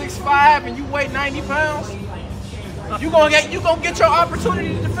nigga that's 6'5" and you weigh 90 pounds, you gonna get your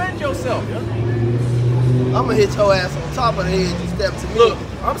opportunity to defend yourself. I'm gonna hit your ass on top of the head. You step to me. Look,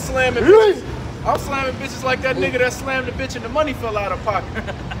 I'm slamming bitches. I'm slamming bitches like that nigga that slammed the bitch and the money fell out of pocket.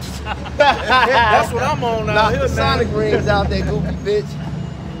 That's what I'm on out Knock here, the Sonic man. rings out there, goofy bitch.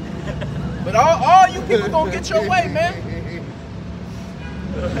 But all you people gonna get your way, man.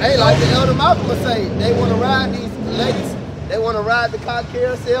 Hey, like the Elder Malcolm would say, they want to ride these ladies. They want to ride the car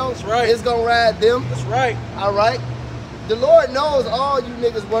carousel. That's right. It's gonna ride them. That's right. All right. The Lord knows all you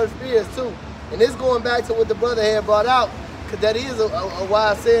niggas' worst fears too, and it's going back to what the brother had brought out, because that is a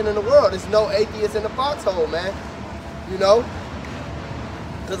wise saying in the world. There's no atheist in the foxhole, man. You know.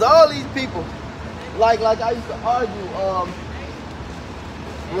 Because all these people, like I used to argue,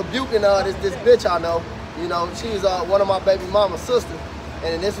 rebuking this bitch I know. You know, she's one of my baby mama's sisters.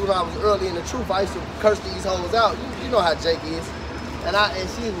 And this was when I was early in the truth. I used to curse these hoes out. You know how Jake is. And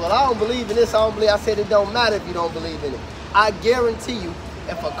she's, well, I don't believe in this. I don't believe. I said, it don't matter if you don't believe in it. I guarantee you,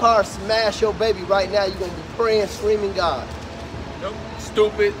 if a car smash your baby right now, you're going to be praying, screaming God. Nope.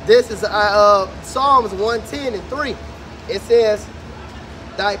 Stupid. This is Psalms 110:3. It says,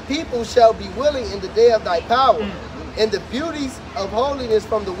 thy people shall be willing in the day of thy power. And the beauties of holiness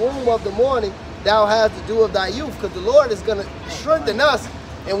from the womb of the morning thou hast to do of thy youth. Because the Lord is going to strengthen us.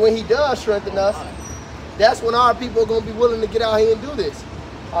 And when he does strengthen us, that's when our people are going to be willing to get out here and do this.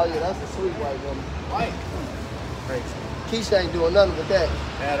 Oh yeah, that's a sweet white woman. White. Crazy. Keisha ain't doing nothing with that.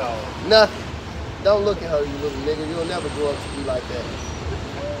 At all. Nothing. Don't look at her, you little nigga. You'll never grow up to be like that.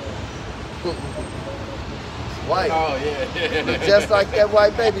 White. Oh yeah. Look just like that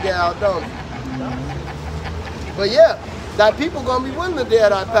white baby there out, don't it? But yeah, thy people gonna be willing to dare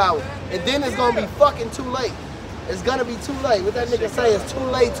thy power. And then it's gonna be fucking too late. It's gonna be too late. What that nigga say is too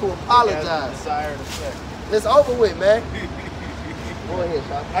late to apologize. It's over with, man. Go ahead,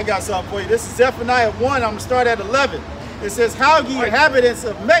 Sean. I got something for you. This is Zephaniah 1. I'm going to start at 11. It says, how ye inhabitants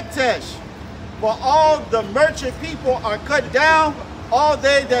of Mektesh, for all the merchant people are cut down, all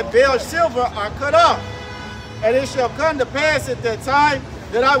they that bear silver are cut off. And it shall come to pass at that time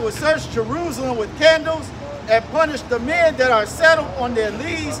that I will search Jerusalem with candles and punish the men that are settled on their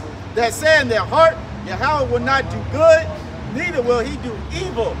lees, that say in their heart, Yahweh will not do good, neither will he do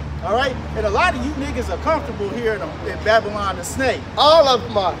evil. All right? And a lot of you niggas are comfortable here in Babylon the Snake. All of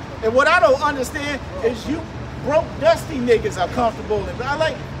them are. And what I don't understand is you broke, dusty niggas are comfortable. And I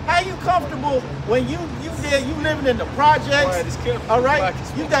like, how you comfortable when you there, you living in the projects, all right?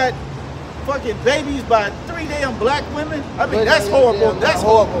 You got fucking babies by 3 damn black women. I mean, that's horrible. That's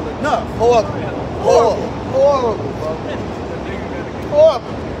horrible enough. Horrible. Horrible. Horrible, bro.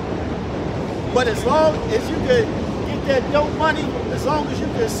 Horrible. But as long as you can get that dope money, as long as you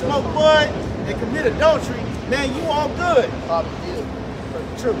can smoke bud and commit adultery, man, you all good. Popping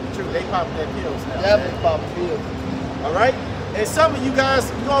pills. True. They popping their pills now. Definitely popping pills. All right? And some of you guys,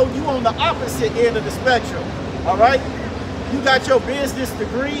 you on the opposite end of the spectrum. All right? You got your business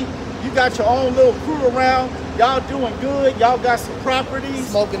degree. You got your own little crew around. Y'all doing good. Y'all got some properties.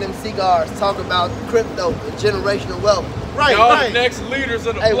 Smoking them cigars, talking about crypto and generational wealth. Right, Y'all right. the next leaders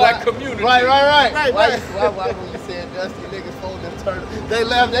of the black community. Right. Right. Why when you said dusty niggas folding them turtles? They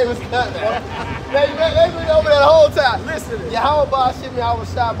left, they was cut, bro. they been over there the whole time. Listen. Yeah, how about shit me? I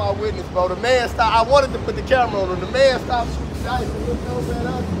was shot by a witness, bro. The man stopped. I wanted to put the camera on him. The man stopped shooting dice and looked over at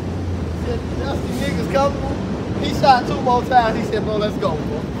us. He said, dusty niggas comfortable. He shot 2 more times. He said, bro, let's go,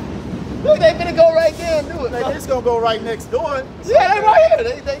 bro. Look, they finna go right there and do it. They just gonna go right next door. Yeah, they right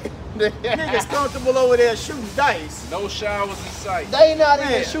here. They Niggas comfortable over there shooting dice. No showers in sight. They not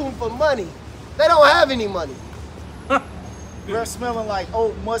Man. even shooting for money. They don't have any money. We're smelling like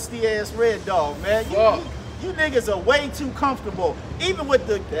old musty ass Red Dog, man. You niggas are way too comfortable. Even with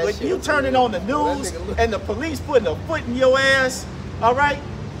you turning on the news and the police putting a foot in your ass, all right?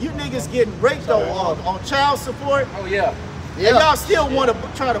 You niggas getting raped on child support. Oh yeah. And y'all still want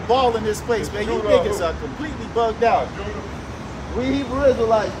to try to ball in this place, man. You niggas are completely bugged out. We Hebrew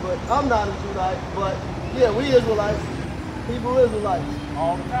Israelites, but I'm not a Judite, but yeah, we Israelites, Hebrew Israelites.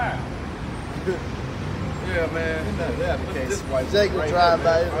 All the time. Yeah, man. Jacob drive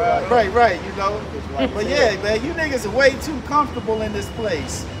by Israelites. Right, you know. But yeah, man, you niggas are way too comfortable in this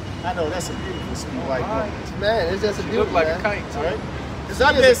place. I know, that's a beautiful sweet white woman. Man, it's just a You beauty, look like man. a kite, All right? too. Because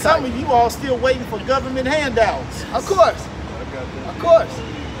I bet some of you all still waiting for government handouts. Of course. Of course.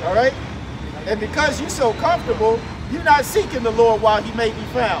 All right? And because you're so comfortable, you're not seeking the Lord while he may be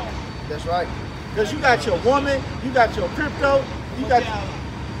found. That's right. Because you got your woman, you got your crypto, you got...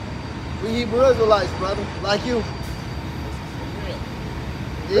 We Hebrew Israelites, brother, like you.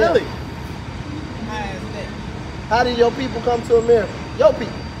 Yeah. Really? How did your people come to America? Your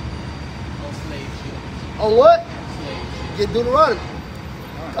people. On what? Get Deuteronomy.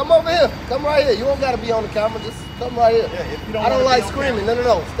 Come over here. Come right here. You don't got to be on the camera. Just come right here. Yeah, if you don't I don't wanna like be on screaming.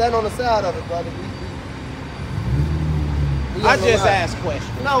 No. Stand on the side of it, brother. We I on the just line. ask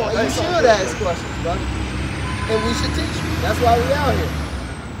questions. No, you should ask questions, brother. And we should teach you. That's why we out here.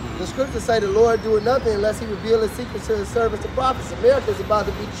 The scriptures say the Lord doeth nothing unless he reveal his secrets to his servants, the prophets. America is about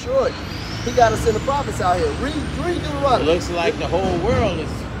to be destroyed. He got to send the prophets out here. Read It Deuteronomy. looks like the whole world is.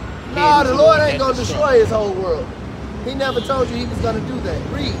 Nah, the heading Lord toward ain't that going to destroy his whole world. He never told you he was going to do that.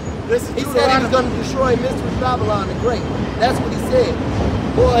 Read. Listen, He said he was going to destroy Mystery Babylon the Great. That's what he said.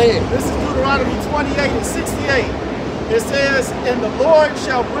 Go ahead. This is Deuteronomy 28 and 68. It says, and the Lord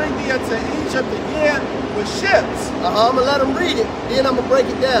shall bring thee unto Egypt again with ships, I'm going to let him read it. Then I'm going to break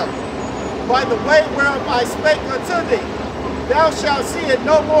it down. by the way whereof I spake unto thee. Thou shalt see it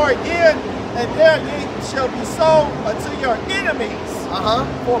no more again, and there ye shall be sold unto your enemies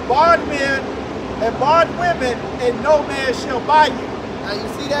for bondmen and bondwomen, and no man shall buy you. Now you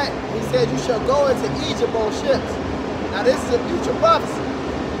see that? He said you shall go into Egypt on ships. Now this is a future prophecy.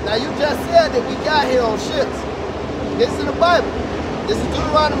 Now you just said that we got here on ships. This is in the Bible. This is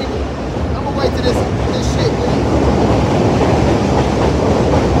Deuteronomy. I'm gonna wait till this shit.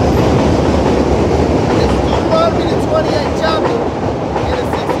 This is Deuteronomy the 28th chapter and the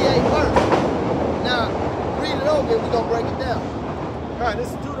 68th verse. Now read it over and we're gonna break it down. All right, this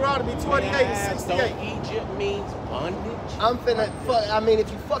is Deuteronomy 28 and 68. Don't Egypt means bondage? I'm finna, I mean, if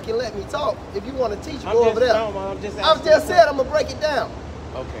you fucking let me talk, if you want to teach, I'm go just- over there. no, I'm just I've asking just you. said I'm gonna break it down.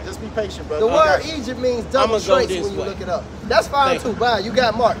 Okay. Just be patient, brother. The word Egypt means double I'ma go straights this when you way. look it up. That's fine Thank too. Bye. You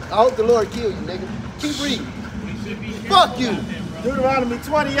got Mark. I hope the Lord kill you, nigga. Keep reading. Fuck you. Deuteronomy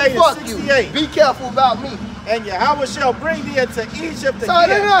 28 Fuck and you. 68. Be careful about me. And Yahweh shall bring thee into Egypt So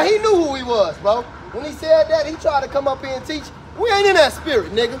again. no, he knew who he was, bro. When he said that, he tried to come up here and teach. We ain't in that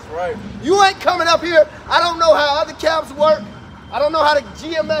spirit, nigga. Right. You ain't coming up here. I don't know how other camps work. I don't know how the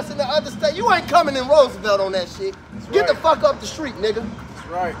GMS in the other state. You ain't coming in Roosevelt on that shit. Get the fuck up the street, nigga. That's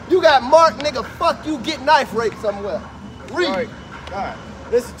right. You got Mark, nigga. Fuck you. Get knife raped somewhere. Read. Right. All right.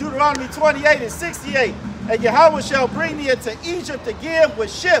 This is Deuteronomy 28 and 68. And Yahweh shall bring thee into Egypt again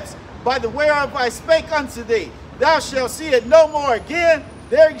with ships by the whereof I spake unto thee. Thou shalt see it no more again.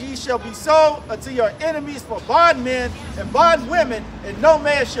 There ye shall be sold unto your enemies for bondmen and bondwomen, and no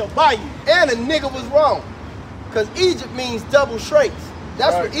man shall buy you. And a nigga was wrong. Because Egypt means double straits.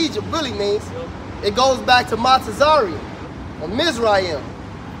 That's Right. what Egypt really means. It goes back to Matazarian or Mizraim.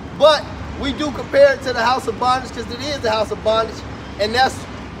 But we do compare it to the house of bondage because it is the house of bondage. And that's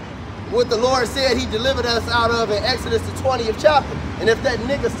what the Lord said he delivered us out of in Exodus the 20th chapter. And if that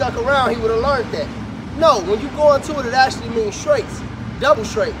nigga stuck around, he would have learned that. No, when you go into it, it actually means straits. Double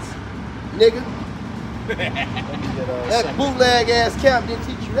straits, nigga. That bootleg ass camp didn't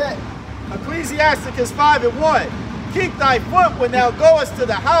teach you that. Ecclesiasticus 5:1. Keep thy foot when thou goest to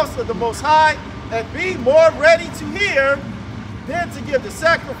the house of the Most High, and be more ready to hear than to give the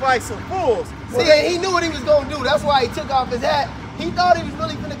sacrifice of fools. See, he knew what he was gonna do. That's why he took off his hat. He thought he was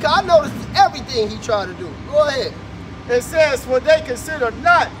really finna come. I noticed everything he tried to do. Go ahead. It says, for they consider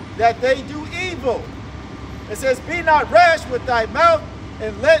not that they do evil. It says, be not rash with thy mouth,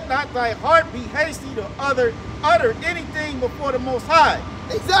 and let not thy heart be hasty to utter anything before the Most High.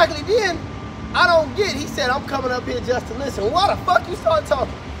 Exactly. Then I don't get. He said, I'm coming up here just to listen. Why the fuck you start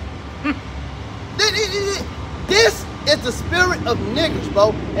talking? This is the spirit of niggas,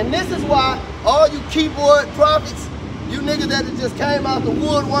 bro. And this is why all you keyboard prophets, you niggas that just came out the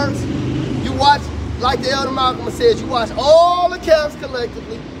woodworks, you watch, like the Elder Malcolm says, you watch all the camps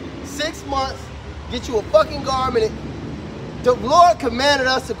collectively, 6 months, get you a fucking garment. The Lord commanded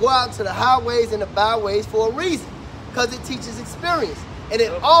us to go out into the highways and the byways for a reason, because it teaches experience. And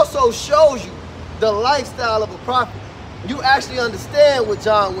it also shows you the lifestyle of a prophet. You actually understand what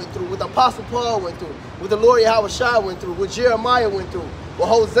John went through, what Apostle Paul went through, what the Lord Yahushua went through, what Jeremiah went through, what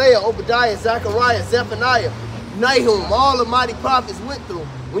Hosea, Obadiah, Zechariah, Zephaniah, Nahum, all the mighty prophets went through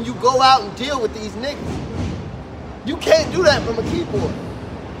when you go out and deal with these niggas. You can't do that from a keyboard.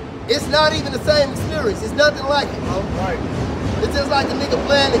 It's not even the same experience. It's nothing like it, bro. Right. It's just like a nigga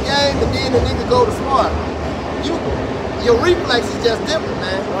playing the game and then the nigga go to smart. Your reflex is just different,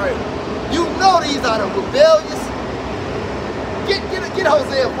 man. Right. You know these are the rebellious. Get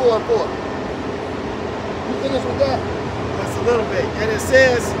Hosea 4:4. You finished with that? That's a little bit. And it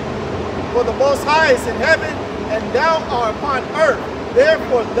says, for the Most High is in heaven, and thou art upon earth.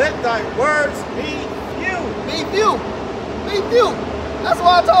 Therefore let thy words be few. Be few. Be few. That's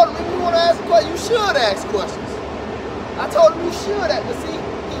why I told him, if you want to ask a question, you should ask questions. I told him you should ask, but see,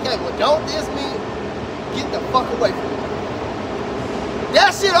 he came, well, don't this mean get the fuck away from me?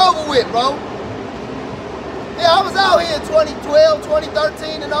 That shit over with, bro. Yeah, I was out here in 2012,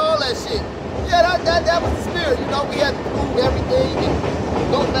 2013, and all that shit. Yeah, that was the spirit. You know, we had to prove everything and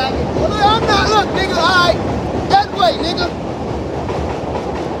go back and forth. I'm not, look, nigga, all right, that way, nigga.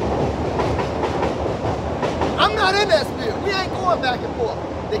 I'm not in that spirit. We ain't going back and forth.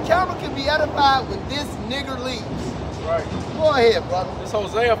 The camera can be edified when this nigger leaves. Right. Go ahead, brother. It's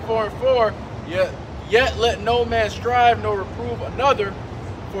Hosea 4:4. Yet let no man strive nor reprove another,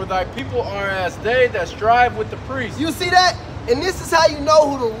 for thy people are as they that strive with the priest. You see that? And this is how you know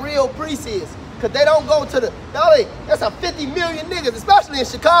who the real priest is. Because they don't go to the, that's a 50 million niggas, especially in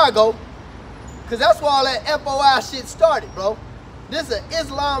Chicago. Because that's where all that FOI shit started, bro. This is an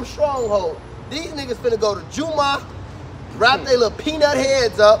Islam stronghold. These niggas finna go to Juma, wrap their little peanut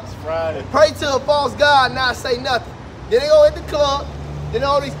heads up, Friday. pray to a false god, not say nothing. Then they go hit the club. Then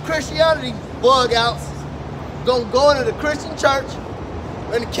all these Christianity bug outs gonna go into the Christian church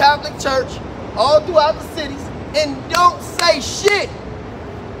and the Catholic church all throughout the cities and don't say shit.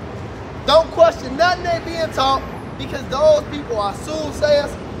 Don't question nothing they being taught, because those people are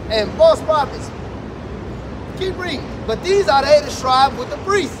soothsayers and false prophets. Keep reading. But these are they that strive with the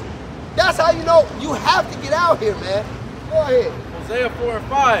priests. That's how you know you have to get out here, man. Go ahead. Hosea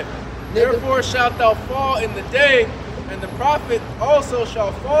 4:5. Therefore shalt thou fall in the day, and the prophet also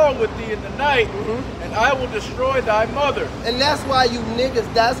shall fall with thee in the night, and I will destroy thy mother. And that's why you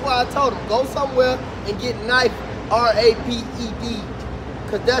niggas, that's why I told them, go somewhere and get knife, R-A-P-E-D,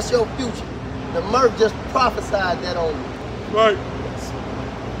 because that's your future. The Murph just prophesied that on you. Right.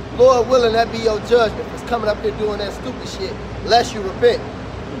 Lord willing, that be your judgment for coming up here doing that stupid shit, lest you repent.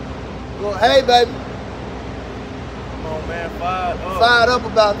 Go, hey, baby. Come on, man, fired up. Fired up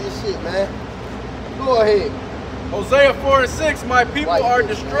about this shit, man. Go ahead. Hosea 4:6, my people White are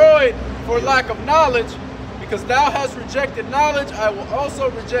people, destroyed for lack of knowledge. Because thou hast rejected knowledge, I will also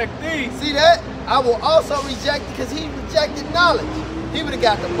reject thee. See that? I will also reject it because he rejected knowledge. He would have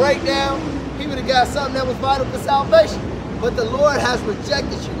got the breakdown. He would have got something that was vital for salvation. But the Lord has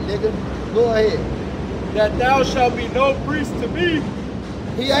rejected you, nigga. Go ahead. That thou shalt be no priest to me.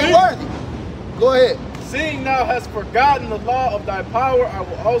 He ain't worthy. Go ahead. Seeing thou hast forgotten the law of thy power, I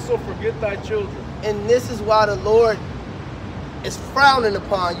will also forget thy children. And this is why the Lord is frowning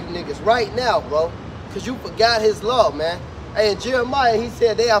upon you niggas right now, bro. Because you forgot his law, man. Hey, in Jeremiah, he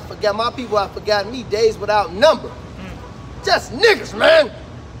said, my people have forgotten me days without number. Just niggas, man.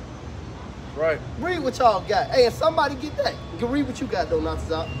 Right. Read what y'all got. Hey, and somebody get that. You can read what you got, though,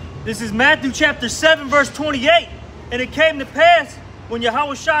 Natazal. This is Matthew chapter 7, verse 28. And it came to pass when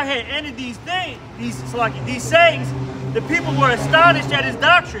Yahushua had ended these sayings, the people were astonished at his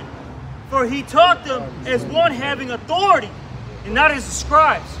doctrine, for he taught them as one having authority, and not as the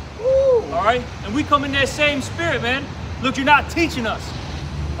scribes. Ooh. All right? And we come in that same spirit, man. Look, you're not teaching us.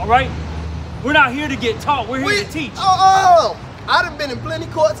 All right? We're not here to get taught. We're here to teach. I done been in plenty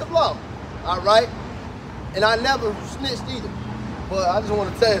courts of law. All right? And I never snitched either. But I just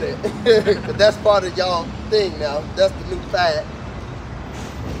want to tell you that. Because that's part of y'all thing now. That's the new fad.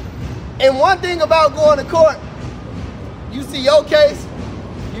 And one thing about going to court, you see your case,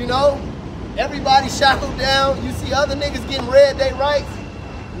 you know, everybody shackled down. You see other niggas getting read their rights.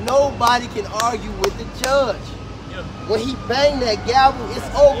 Nobody can argue with the judge. Yep. When he bang that gavel, it's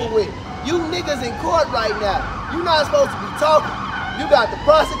over with. You niggas in court right now. You're not supposed to be talking. You got the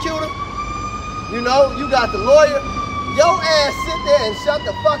prosecutor, you know, you got the lawyer. Your ass sit there and shut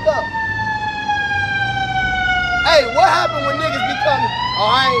the fuck up. Hey, what happened when niggas become,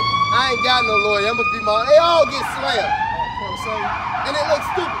 oh, I ain't got no lawyer, I'm gonna be my, they all get slammed. And it looks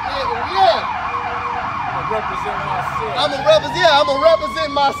stupid. Yeah. I'm gonna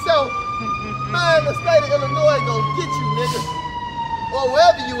represent myself. Man, the state of Illinois gonna get you, nigga. Or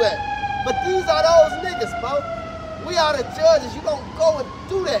wherever you at. But these are those niggas, bro. We are the judges. You don't go and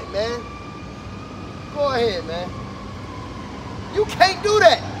do that, man. Go ahead, man. You can't do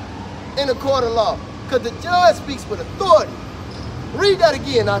that in a court of law. Because the judge speaks with authority. Read that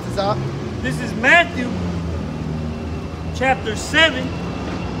again, Natazal. This is Matthew chapter 7,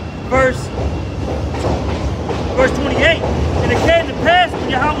 verse 28. And it came to pass when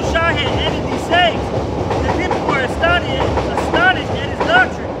Yahushua had ended these sayings, the people were astonished at his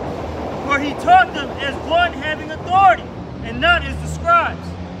doctrine, for he taught them as one having authority, and not as the scribes.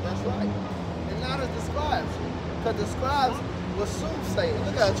 That's right. And not as the scribes. Because the scribes were soothsayers.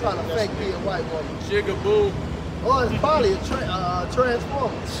 Look at her trying to fake be a white woman. Jigaboo. Or it's probably a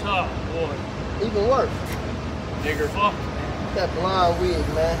transformer. Oh, boy. Even worse. Nigger. Fuck. That blonde wig,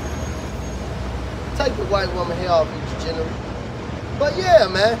 man. Take the white woman hair off, you degenerate. But yeah,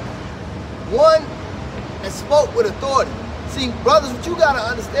 man. One that spoke with authority. See, brothers, what you gotta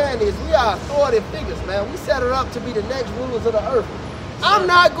understand is we are authority figures, man. We set her up to be the next rulers of the earth. I'm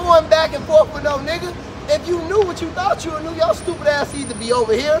not going back and forth with no nigga. If you knew what you thought you knew, your stupid ass either be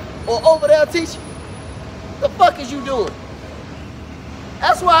over here or over there teaching. The fuck is you doing?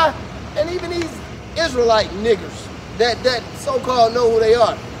 That's why, and even these Israelite niggers that so-called know who they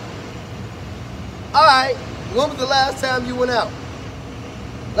are. All right, when was the last time you went out?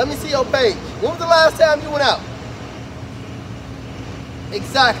 Let me see your page. When was the last time you went out?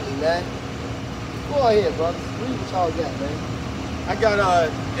 Exactly, man. Go ahead, brother. Read what y'all got, man. I got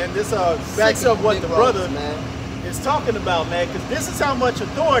and this backs up what the brother is talking about, man, because this is how much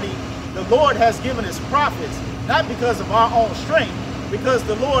authority the Lord has given his prophets, not because of our own strength, because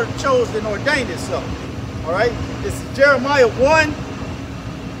the Lord chose and ordained it so. All right, it's Jeremiah 1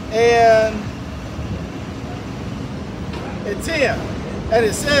 and 10, and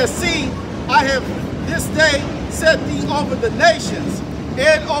it says, "See, I have this day set thee over the nations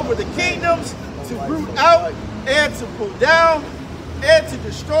and over the kingdoms to root out and to pull down and to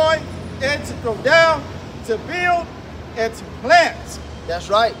destroy and to throw down, to build and to plant." That's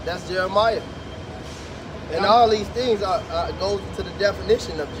right. That's Jeremiah. And all these things goes to the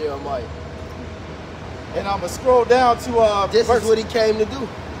definition of Jeremiah. And I'm going to scroll down to this is what he came to do.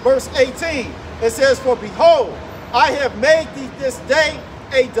 Verse 18. It says, "For behold, I have made thee this day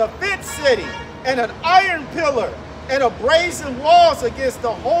a defense city and an iron pillar and a brazen walls against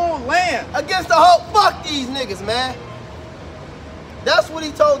the whole land." Against the whole, fuck these niggas, man. That's what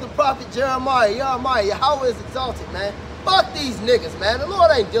he told the prophet Jeremiah. Yahweh is exalted, man. Fuck these niggas, man. The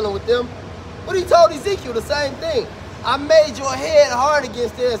Lord ain't dealing with them. But he told Ezekiel the same thing. I made your head hard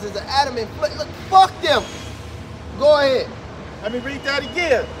against theirs as an adamant flint. Look, fuck them. Go ahead. Let me read that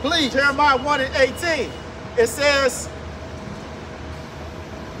again. Please. Jeremiah 1 and 18. It says,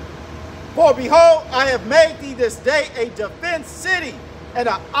 "For behold, I have made thee this day a defense city and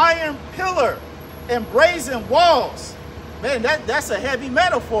an iron pillar and brazen walls." Man, that's a heavy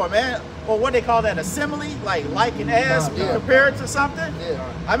metaphor, man. Or what they call that, a simile, like and as compared to something. Yeah.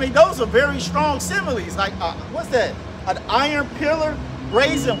 I mean, those are very strong similes. Like, what's that? An iron pillar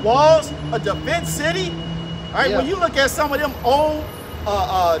brazen walls, a defense city. All right, Yeah. when you look at some of them old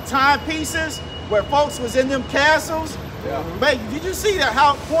timepieces where folks was in them castles, man, did you see that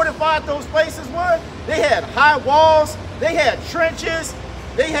how fortified those places were? They had high walls, they had trenches,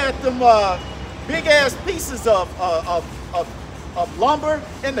 they had them big ass pieces of lumber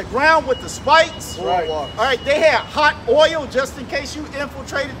in the ground with the spikes. Right. All right, they had hot oil just in case you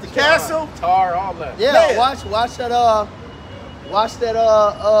infiltrated the castle. Tar, all that. Yeah, Man. watch that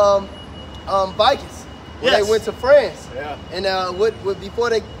Vikings when Yes. they went to France. Yeah. And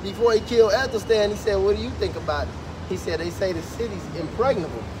before he killed Ethelstan, he said, "What do you think about it?" He said, "They say the city's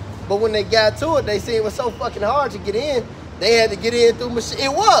impregnable." But when they got to it, they said it was so fucking hard to get in. They had to get in through machine.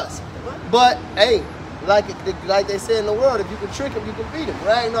 It was, but hey, like they say in the world, if you can trick them, you can beat them.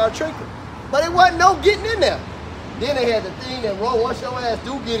 Ragnar tricked them, but it wasn't no getting in there. Then they had the thing that once your ass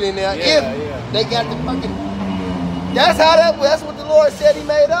do get in there, if they got the fucking. That's what the Lord said He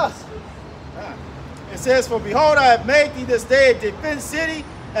made us. It says, "For behold, I have made thee this day a defense city,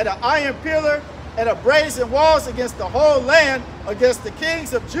 and an iron pillar, and a brazen walls against the whole land, against the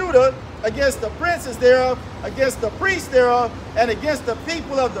kings of Judah, against the princes thereof, against the priests thereof, and against the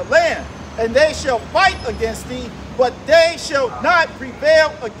people of the land. And they shall fight against thee, but they shall not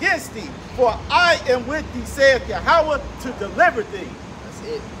prevail against thee. For I am with thee, saith Yahweh, to deliver thee."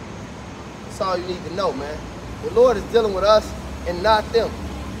 That's it. That's all you need to know, man. The Lord is dealing with us and not them.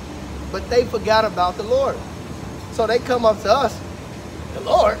 But they forgot about the Lord. So they come up to us. The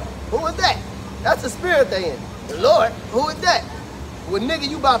Lord? Who is that? That's the spirit they in. The Lord? Who is that? Well, nigga,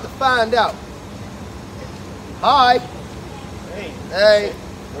 you about to find out. Hi. Hey.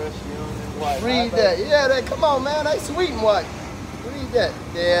 Fresh, young, and white. Read that. Yeah, that. Come on, man. They sweet and white. Read that.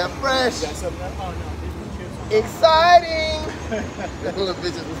 Yeah, fresh. Exciting. That little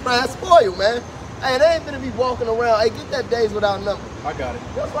bitches was trying to spoil, man. Hey, they ain't gonna be walking around. Hey, get that days without number. I got it.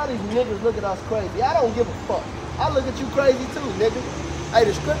 That's why these niggas look at us crazy. I don't give a fuck. I look at you crazy too, nigga. Hey,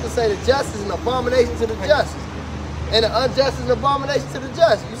 the scriptures say the just is an abomination to the just, and the unjust is an abomination to the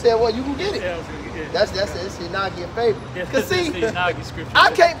just. You said, well, you can get it. That's it. This shit not get favored. Cause see,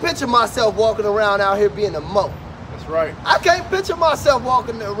 I can't picture myself walking around out here being a mo. That's right. I can't picture myself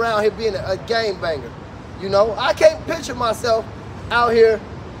walking around here being a game banger. You know, I can't picture myself out here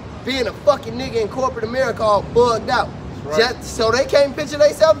being a fucking nigga in corporate America all bugged out. Right. Just so they can't picture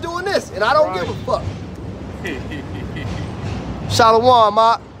themselves doing this, and I don't Right. give a fuck. Shalom,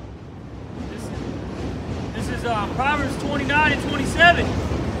 Mark. This is Proverbs 29 and 27.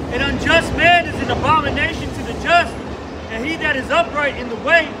 An unjust man is an abomination to the just, and he that is upright in the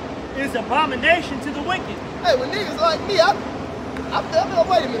way is abomination to the wicked. Hey, when niggas like me, I feel,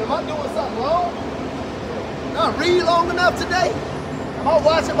 wait a minute, am I doing something wrong? Did I read long enough today? Am I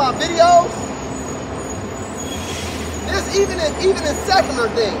watching my videos? This even in secular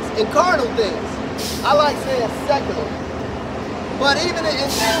things, in carnal things. I like saying secular. But even in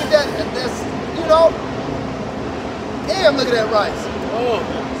things that's, you know, damn, look at that rice. Oh.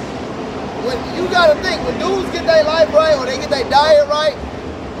 When you gotta think, when dudes get their life right or they get their diet right,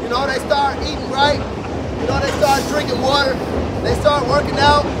 you know, they start eating right, you know, they start drinking water, they start working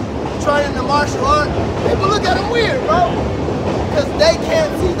out, training the martial art, people look at them weird, bro. Because they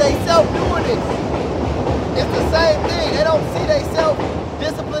can't see themselves doing this. It's the same thing. They don't see themselves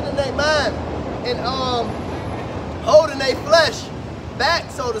disciplining their mind and holding their flesh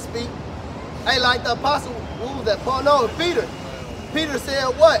back, so to speak. Hey, like the apostle, who was that? Paul, no, Peter. Peter said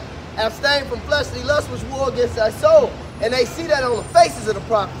what? Abstain from fleshly lust which war against thy soul. And they see that on the faces of the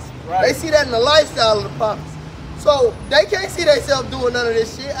prophets. Right. They see that in the lifestyle of the prophets. So they can't see themselves doing none of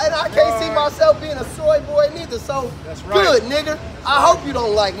this shit. And I can't see myself being a soy boy neither. So That's right. good, nigga. I hope you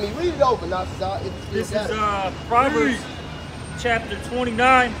don't like me. Read it over, Nafisa. This is Proverbs chapter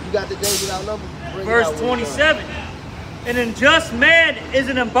 29, You got the days without number? Bring it verse out when you're done. 27. An unjust man is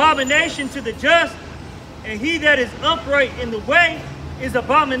an abomination to the just, and he that is upright in the way is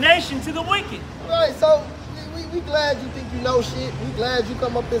abomination to the wicked. Right, so we glad you think you know shit. We glad you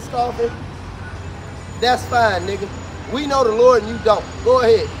come up here scoffing. That's fine, nigga. We know the Lord and you don't. Go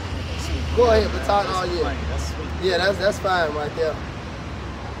ahead. Go ahead, but talk all year. Yeah, that's fine right there.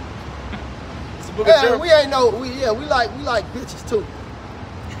 It's the book of Yeah, Jeremiah. we ain't no, we like bitches too.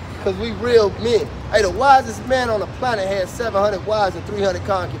 Cause we real men. Hey, the wisest man on the planet had 700 wives and 300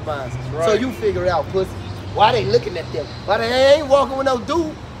 concubines. right. So you figure it out, pussy. Why they looking at them? Why they ain't walking with no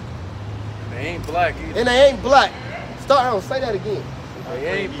dude They ain't black either. and they ain't black? Say that again.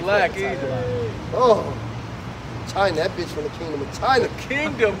 They ain't black either. Oh, China, that bitch from the kingdom of China.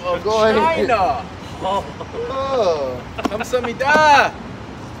 Kingdom of Go ahead. China. Oh, Come some me die.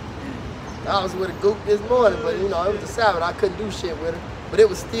 I was with a goop this morning, but you know, it was a Sabbath. I couldn't do shit with her. but it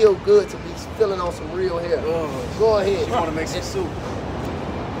was still good to be feeling on some real hair. Go ahead. You want to make some soup?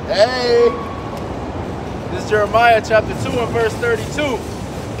 Hey. This is Jeremiah chapter 2 and verse 32.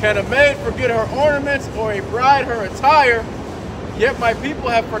 Can a maid forget her ornaments or a bride her attire? Yet my people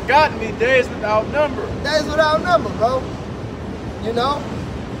have forgotten me days without number. Days without number, bro. You know?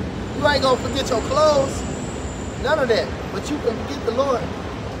 You ain't gonna forget your clothes. None of that. But you can forget the Lord.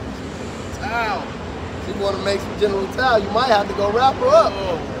 Towel. If you want to make some general towel, you might have to go wrap her up.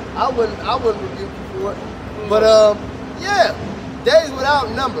 I wouldn't rebuke you for it. But yeah, days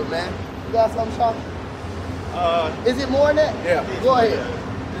without number, man. You got something, Sean? Is it more than that? Yeah. Go ahead.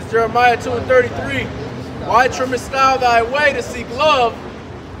 This is Jeremiah 2 and 33. Why trimmest thou thy way to seek love?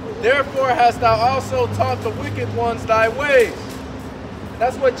 Therefore hast thou also taught the wicked ones thy ways.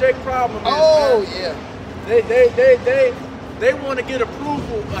 That's what Jake's problem is. Oh, man. yeah. They want to get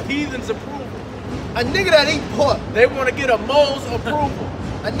approval, a heathen's approval. A nigga that eat pork. They want to get a mole's approval.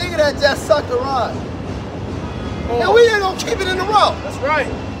 A nigga that just sucked a rod. And we ain't gonna keep it in the row. That's right.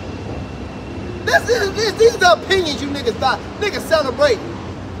 These are the opinions you niggas got. Niggas celebrate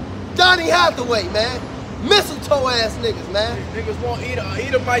Donny Hathaway, man. Mistletoe ass niggas, man. These niggas want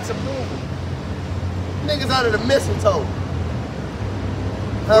Edomites approval. Niggas under the mistletoe.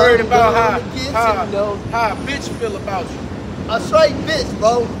 Worried about how a bitch feel about you. A straight bitch,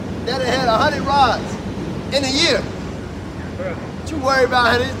 bro. That had 100 rods in a year. What you worried about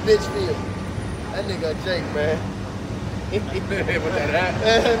how this bitch feel? That nigga Jake, man. With that hat.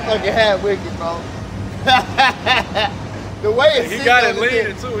 That fucking hat wicked, bro. The way it's He got it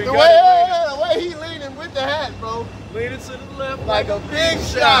leaning too. The way he leaning with the hat, bro. Leaning to the left. Like a big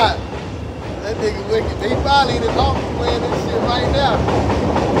shot. That nigga wicked. He probably in his office playing this shit right now.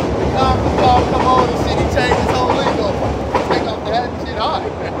 The conference call come on and shit, he changed his whole lingo. Take off the hat and shit hard.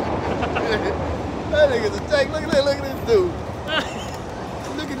 That nigga's a take. Look at this dude.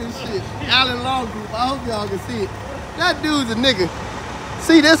 Look at this shit. Allen Law Group. I hope y'all can see it. That dude's a nigga.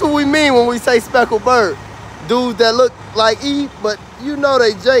 See, that's what we mean when we say speckled bird. Dudes that look like E, but you know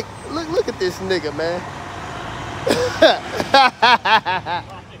they Jake. Look at this nigga, man.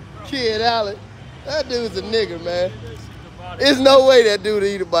 Kid Allen. That dude's a nigga, man. There's no way that dude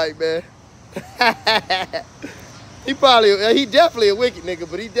eat a bite, man. He definitely a wicked nigga,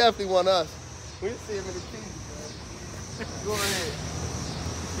 but he definitely want us. We'll see him in the TV, man. Go ahead.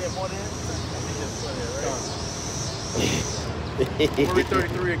 Get more than We'll read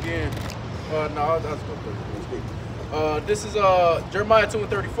 33 again. No, I'll just go 33. This is Jeremiah 2 and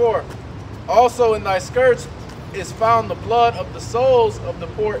 34. Also in thy skirts is found the blood of the souls of the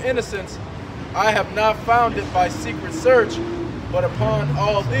poor innocents. I have not found it by secret search, but upon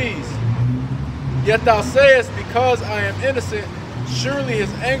all these. Yet thou sayest, because I am innocent, surely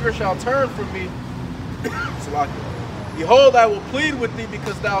his anger shall turn from me. Behold, I will plead with thee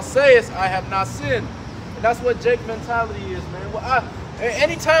because thou sayest, I have not sinned. And that's what Jake mentality is, man. Well,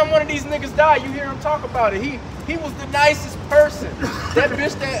 anytime one of these niggas die, you hear him talk about it. He was the nicest person. That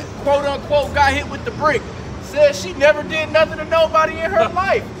bitch that quote unquote got hit with the brick said she never did nothing to nobody in her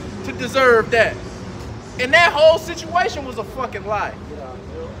life to deserve that. And that whole situation was a fucking lie.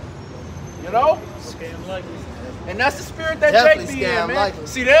 You know? Scam likely. And that's the spirit that Definitely Jake be in, scam man. likely.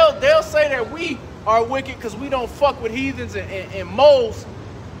 See, they'll say that we are wicked because we don't fuck with heathens and moles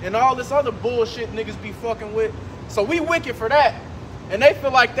and all this other bullshit niggas be fucking with. So we wicked for that. And they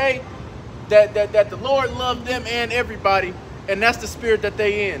feel like that the Lord loved them and everybody, and that's the spirit that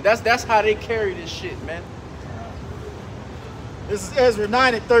they in. That's how they carry this shit, man. This is Ezra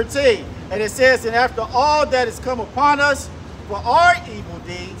 9 and 13. And it says, and after all that has come upon us for our evil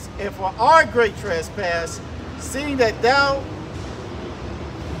deeds and for our great trespass, seeing that thou...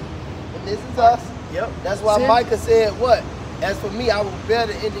 And this is us. Yep. That's why Micah said what? As for me, I will bear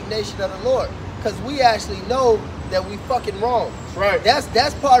the indignation of the Lord. Because we actually know that we fucking wrong. Right.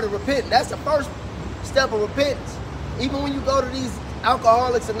 That's part of repentance. That's the first step of repentance. Even when you go to these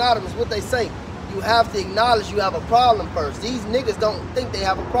Alcoholics Anonymous, what they say, you have to acknowledge you have a problem first. These niggas don't think they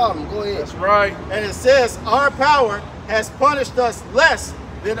have a problem. Go ahead. That's right. And it says, our power has punished us less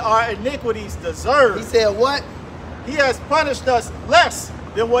than our iniquities deserve. He said what? He has punished us less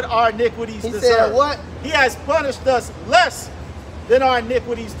than what our iniquities deserve. He said what? He has punished us less than our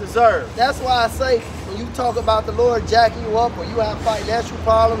iniquities deserve. That's why I say when you talk about the Lord jacking you up, or you have financial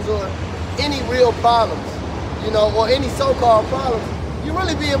problems, or any real problems, you know, or any so-called problems, you're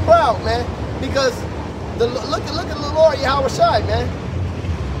really being proud, man. Because look at the Lord Yahweh Shai, man.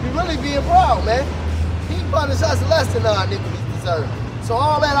 You're really being proud, man. He punished us less than our iniquities deserve. So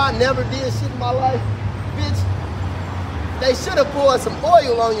all that I never did shit in my life, bitch, they should have poured some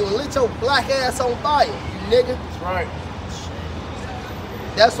oil on you and lit your black ass on fire, you nigga. That's right.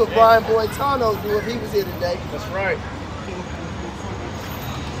 That's what Brian Boitano do if he was here today. That's right.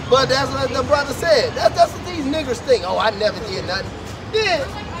 But that's what the brother said. That's what these niggers think. Oh, I never did nothing. Yeah.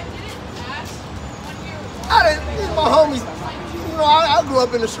 These my homies. You know, I grew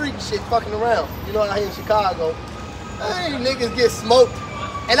up in the street and shit, fucking around. You know, out here in Chicago. These niggas get smoked.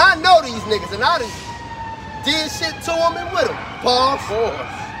 And I know these niggas, and I done did shit to them and with them. Pause.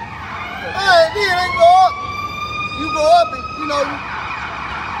 Alright, then they go up. You go up and, you know,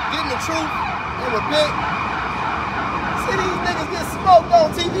 getting the truth and repent. See these niggas get smoked on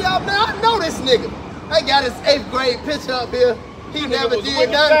TV out there. I know this nigga. I got his 8th grade picture up here. He never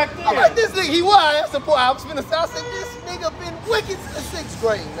did nothing. I'm like, this nigga, he was. I was finna say, I said, this nigga been wicked since 6th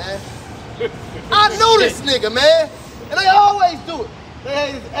grade, man. I know this nigga, man. And they always do it. They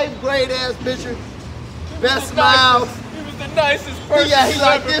had his 8th grade ass picture. Best smiles. He was the nicest person. Yeah, he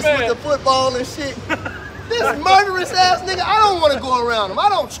like this with the football and shit. This murderous ass nigga, I don't want to go around him. I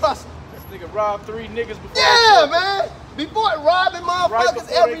don't trust him. This nigga robbed 3 niggas before. Yeah, man. Before robbing motherfuckers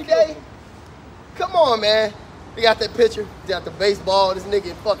every day. Come on, man. They got that picture. They got the baseball. This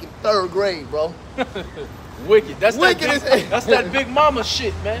nigga in fucking 3rd grade, bro. Wicked. That's Wicked that big mama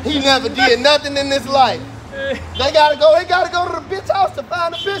shit, man. He never did nothing in this life. They gotta go to the bitch house to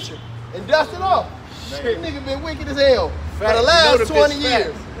find a picture and dust it off. This nigga been wicked as hell for the last 20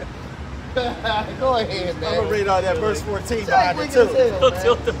 years. Go ahead, man. I'm gonna read all that verse 14 behind it too. He'll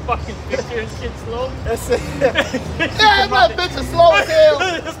tilt the fucking picture and shit slow. That's it. Yeah, that bitch is slow as hell.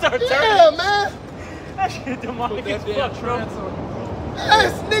 He'll start turning. Yeah, man. That shit demonic as fuck, bro.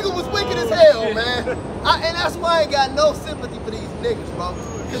 This nigga was wicked as hell, man. And that's why I ain't got no sympathy for these niggas, bro.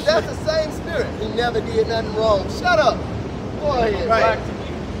 Because that's the same spirit. He never did nothing wrong. Shut up. Go ahead. Right.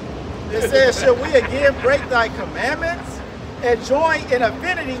 It says, shall we again break thy commandments and join in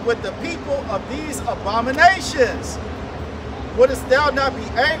affinity with the people of these abominations? Wouldst thou not be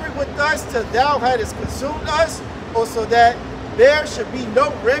angry with us till thou hadst consumed us, or so that there should be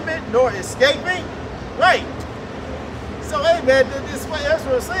no remnant nor escaping? Right. So, hey, man, this is what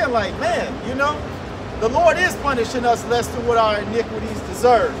Ezra is saying, like, man, you know, the Lord is punishing us less than what our iniquities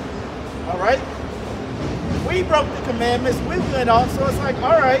deserve. All right? We broke the commandments. We went off, so it's like,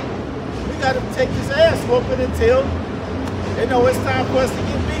 all right, we got to take this ass whooping until, you know, it's time for us to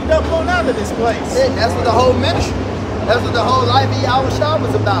get beaten up on out of this place. That's what the whole ministry, that's what the whole Life of Yahushua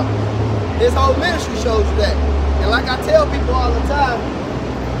was about. This whole ministry shows you that. And like I tell people all the time,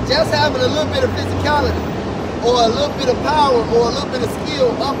 just having a little bit of physicality or a little bit of power or a little bit of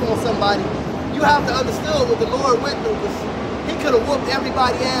skill up on somebody, you have to understand what the Lord went through. He could have whooped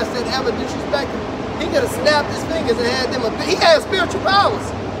everybody's ass that ever disrespected him. He could have snapped his fingers and had them he had spiritual powers.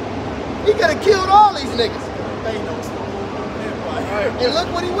 He could have killed all these niggas. And look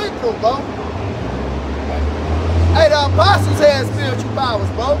what he went through, bro. Hey, the apostles had spiritual powers,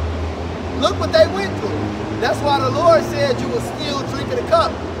 bro. Look what they went through. That's why the Lord said you will still drink of the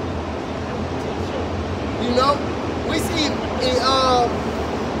cup. You know, we see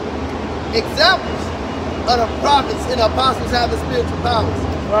examples of the prophets and the apostles having spiritual powers.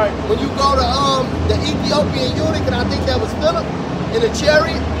 Right. When you go to the Ethiopian eunuch, and I think that was Philip, in a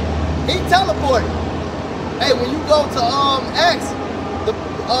chariot, he teleported. Hey, when you go to Acts,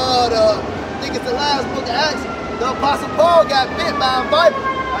 I think it's the last book of Acts, the Apostle Paul got bit by a viper.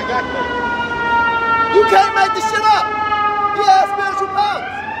 I got that. You can't make this shit up. He has spiritual powers.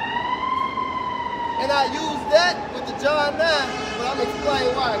 And I use that with the John 9, but I'm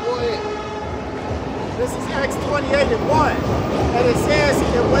explaining why. Go ahead. This is Acts 28:1. And it says,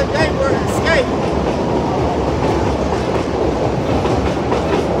 and when they were escaped,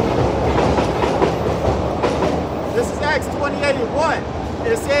 this is Acts 28:1.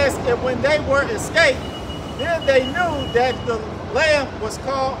 It says, and when they were escaped, then they knew that the land was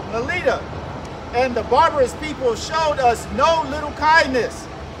called Melita. And the barbarous people showed us no little kindness,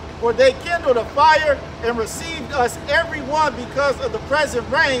 for they kindled a fire and received us every one because of the present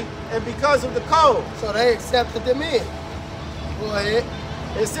rain and because of the cold. So they accepted them in. Go ahead.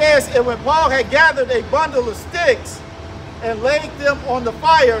 It says, and when Paul had gathered a bundle of sticks and laid them on the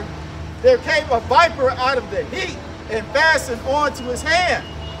fire, there came a viper out of the heat and fastened onto his hand.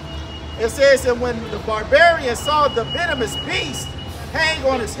 It says, and when the barbarians saw the venomous beast hang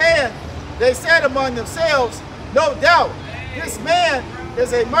on his hand, they said among themselves, no doubt, this man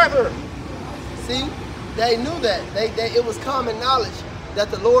is a murderer. See, they knew that. It was common knowledge that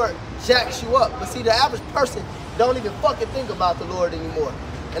the Lord jacks you up. But see, the average person don't even fucking think about the Lord anymore.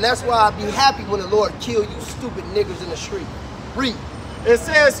 And that's why I'd be happy when the Lord kill you stupid niggas in the street. Read. It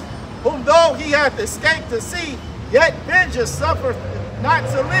says, whom though he hath escaped the sea, yet vengeance suffereth not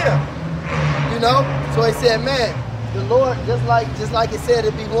to live. You know? So he said, man, the Lord, just like it said,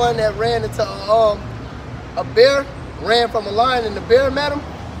 it'd be one that ran into a bear, ran from a lion, and the bear met him.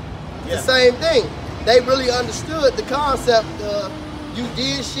 Yeah. The same thing. They really understood the concept of you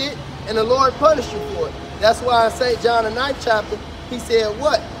did shit and the Lord punished you for it. That's why in St. John the 9th chapter, he said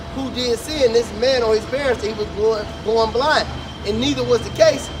what? Who did sin? This man or his parents, he was born blind. And neither was the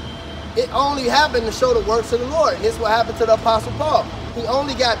case. It only happened to show the works of the Lord. And this is what happened to the Apostle Paul. He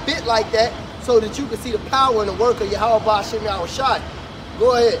only got bit like that so that you could see the power and the work of Yahweh Ba'Shem Yahushai.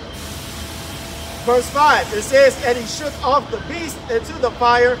 Go ahead. Verse 5, it says, and he shook off the beast into the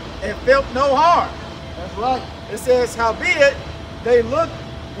fire and felt no harm. That's right. It says, howbeit, they looked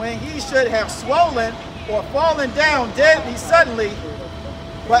when he should have swollen or fallen down deadly suddenly,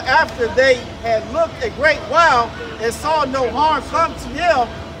 but after they had looked a great while and saw no harm come to him,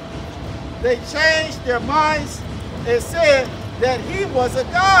 they changed their minds and said that he was a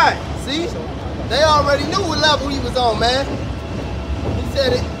god. See? They already knew what level he was on, man. He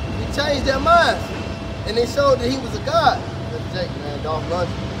said it. He changed their minds. And they showed that he was a god. That's Jake, man. Dolph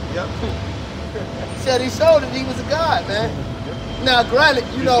Lundgren. Yep. He said he showed that he was a god, man. Now, granted,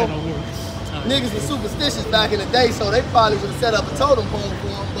 you know, niggas were superstitious back in the day, so they probably would have set up a totem pole for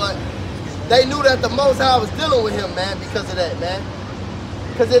him, but they knew that the Most High was dealing with him, man, because of that, man.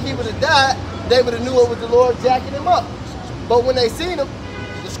 Because if he would have died, they would have knew it was the Lord jacking him up. But when they seen him,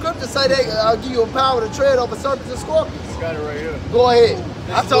 the scriptures say I'll give you a power to tread over serpents and scorpions. Got it right here. Go ahead.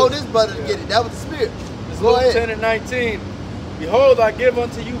 I told this brother to get it. That was the spirit. Go Luke ahead. 10 and 19. Behold, I give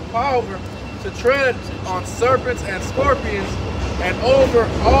unto you power to tread on serpents and scorpions and over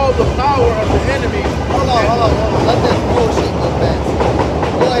all the power of the enemy. Hold on. Let that bullshit go fast.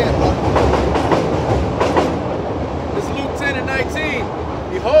 Go ahead, brother. It's Luke 10 and 19.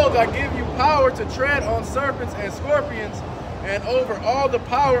 Behold, I give you power to tread on serpents and scorpions and over all the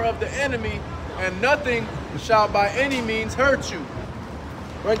power of the enemy, and nothing shall by any means hurt you.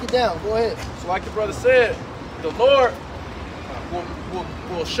 Break it down. Go ahead. So like the brother said, the Lord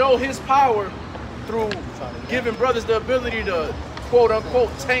will show his power through giving brothers the ability to quote unquote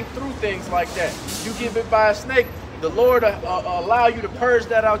tank through things like that. You get bit by a snake, the Lord allow you to purge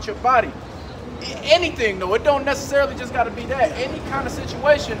that out your body. Anything though, it don't necessarily just got to be that. Any kind of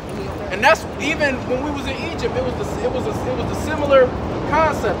situation, and that's even when we was in Egypt. It was a similar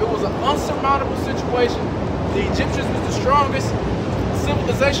concept. It was an unsurmountable situation. The Egyptians was the strongest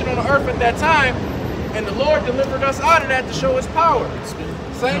civilization on the earth at that time, and the Lord delivered us out of that to show his power.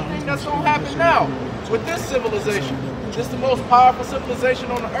 Same thing that's gonna happen now with this civilization. This is the most powerful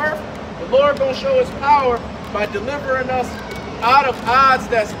civilization on the earth. The Lord gonna show his power by delivering us out of odds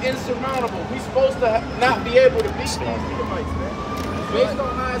that's insurmountable. We supposed to not be able to beat these Edomites, man. Based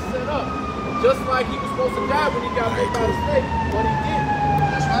on how it's set up. Just like he was supposed to die when he got bit by the snake, but he didn't.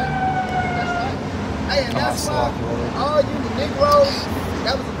 That's right. That's right. Hey, and that's why all you Negroes,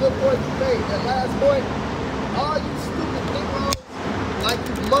 that was a good point you made, that last point. All you stupid Negroes, like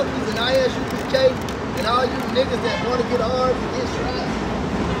you monkeys and ISUPK, and all you niggas that want to get armed and get shot.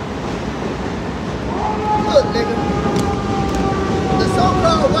 Look, nigga. The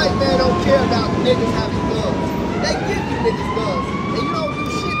so-called white man don't care about niggas having guns. They give you niggas guns, and you don't do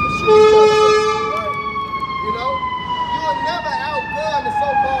shit but shoot each other. You know? You will never outgun the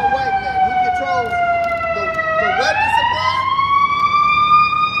so-called white man. He controls the weapon supply.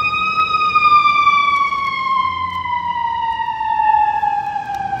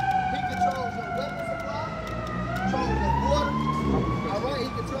 He controls your weapon supply, controls your water, alright? He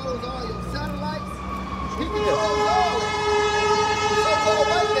controls all your satellites. He controls all that. The so-called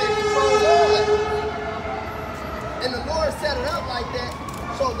white man controls all that. And the Lord set it up like that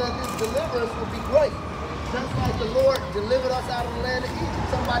so that this deliverance will be great. Just like the Lord delivered us out of the land of Egypt.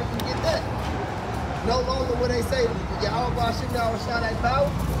 Somebody can get that. No longer will they say, Yahweh Ba'Shem Yahushai that power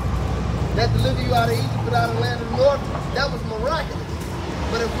that delivered you out of Egypt and out of the land of the north. That was miraculous.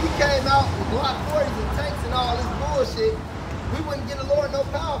 But if we came out with Glock 40s and tanks and all this bullshit, we wouldn't give the Lord no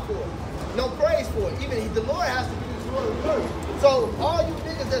power for it, no praise for it. Even the Lord has to do his word first. So all you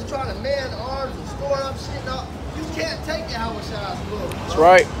niggas that's trying to man arms and store up shit and all, you can't take Yahushai's glory. That's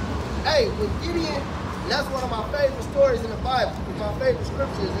right. Hey, with Gideon, that's one of my favorite stories in the Bible. My favorite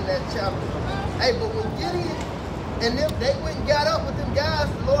scripture is in that chapter. Hey, but when Gideon and them, they went and got up with them guys,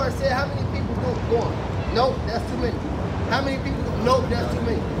 the Lord said, how many people going? Nope, that's too many. How many people? Nope, that's too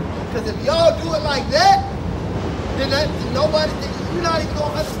many. Because if y'all do it like that, then you're not even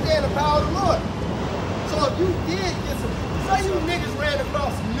going to understand the power of the Lord. So if you did get some, say you niggas ran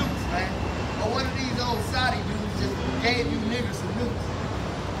across some nukes, man, or one of these old Saudi dudes just gave you niggas some nukes,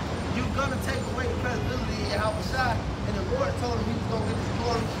 you're going to take away the credibility of Yahushai, and the Lord told him he was going to get his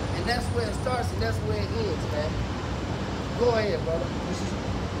glory, and that's where it starts and that's where it ends, man. Go ahead, brother. This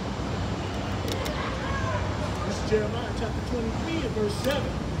is Jeremiah chapter 23 and verse 7.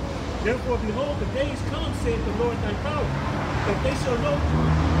 Therefore, behold, the days come, saith the Lord thy power, that they shall know,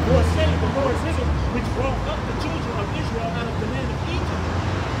 or say, the Lord is it, which brought up the children of Israel out of the land of Egypt.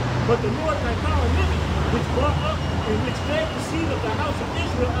 But the Lord thy power liveth, which brought up and which led the seed of the house of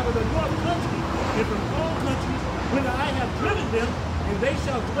Israel out of the north country, and from all countries, whither I have driven them, and they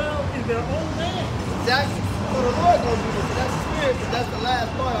shall dwell in their own land. Exactly. So the Lord goes to this. That's the spirit, because that's the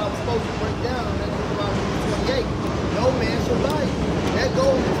last part I was supposed to break down on that Deuteronomy 28. No man shall buy you. That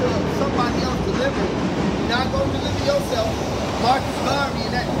goes to somebody else delivering. You're not going to deliver yourself. Marcus Garvey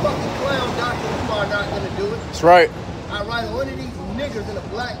and that fucking clown doctor, you are not going to do it. That's right. I write one of these niggers in a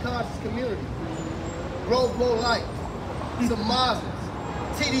black conscious community. Grove Light. Some Muslims.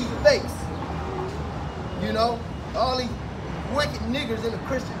 TD Fakes. You know? All these wicked niggers in the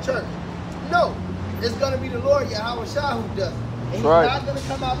Christian church. No. It's going to be the Lord Yahweh Shah who does it. And he's not going to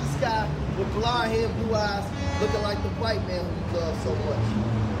come out the sky with blonde hair and blue eyes looking like the white man who he loves so much.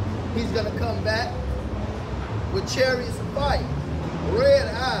 He's going to come back with chariots of fire,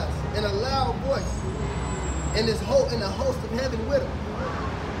 red eyes, and a loud voice, and a host of heaven with him.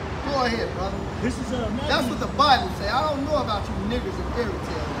 Go ahead, brother. This is That's what the Bible says. I don't know about you niggers and fairy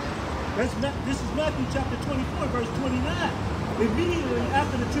tale, man. This is Matthew chapter 24, verse 29. Immediately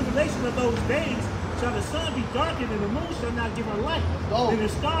after the tribulation of those days, shall the sun be darkened, and the moon shall not give her light. And the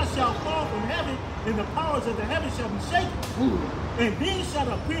stars shall fall from heaven, and the powers of the heaven shall be shaken. And then shall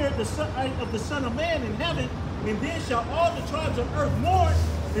appear the Son of the Son of Man in heaven, and then shall all the tribes of earth mourn,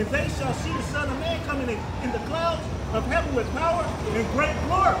 and they shall see the Son of Man coming in the clouds of heaven with power and great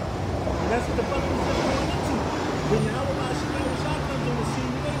glory. And that's what the fuck is going into. When Yahweh Shah comes on the scene,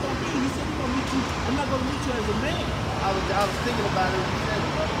 it ain't gonna be. He said he's gonna meet you. I'm not gonna meet you as a man. I was thinking about it when you said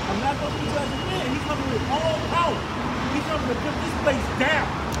it, brother. I'm not going to meet you as a man. He's coming with all power. He's coming to put this place down.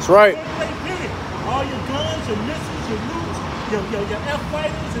 That's right. Period. All your guns, your missiles, your loots, your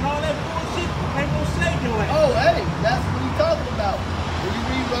F-fighters and all that bullshit ain't going to save your ass. Oh, hey, that's what he's talking about. When you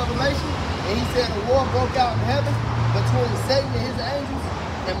read Revelation, and he said the war broke out in heaven between Satan and his angels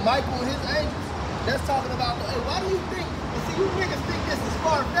and Michael and his angels. That's talking about, hey, why do you think, and see, you niggas think this is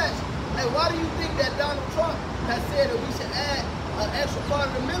far-fetched. Hey, why do you think that Donald Trump has said that we should add an extra part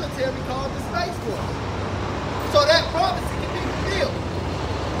of the military called the Space Force? So that prophecy can be fulfilled.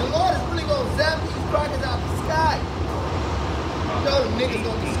 The Lord is really going to zap these crackers out the sky. You know the niggas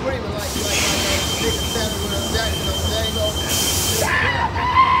going to be screaming like niggas Samuel L. Jackson on Django.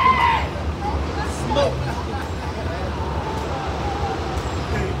 Smoke.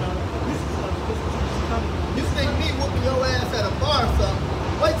 You think me whooping your ass at a bar or something?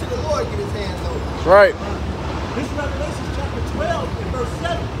 Wait till the Lord get his hands on it. That's right. This is Revelation chapter 12 and verse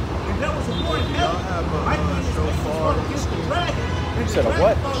 7. And there was a war in heaven. Michael and his angels fought against the dragon. You said a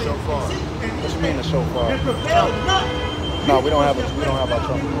what? Shofar. What you mean a shofar? And prevailed not. No, we don't have our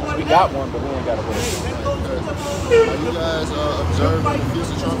trumpet. We got one, but we ain't got a voice. Are you guys observing the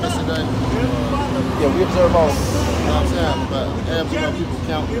Feast of Trumpets today? Yeah, we observe all. You know what I'm saying? But people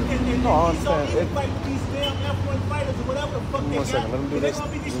count. No, I understand. These damn F1 fighters or whatever the fuck they One second, got, let them do they're this.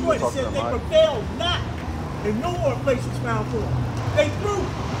 going to be Then destroyed. we'll It talk says to they them, all right? prevailed not, and no more place was found for them. They threw.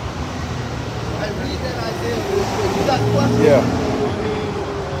 Hey, read that Isaiah real quick. You got questions? Yeah.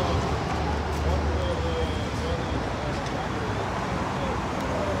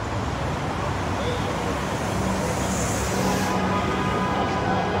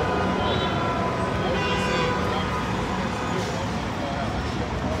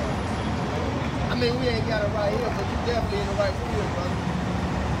 I mean, we ain't got it right here, but you definitely in the right field, brother.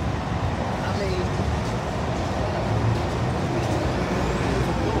 I mean,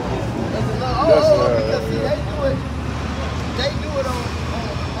 there's a lot. Because see, they do it on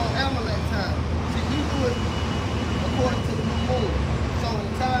Amalek time. See, we do it according to the new moon. So in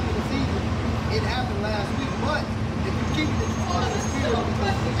the time of the season, it happened last week. But if you keep it on the spirit,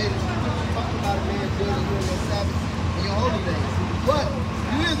 because hey, the scripture talking about a man judging you on your Sabbath and your holy days. But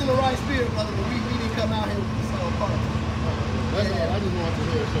you is in the right spirit, brother, but we didn't come out here with this all part. That's all. I just wanted to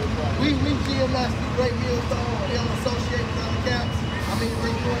hear so far. We GMS, the Great Millstone, they don't associate with other camps. I mean,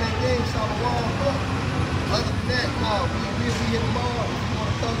 they doing that thing, shot a wall, but other than that, no, we hit them all. If you want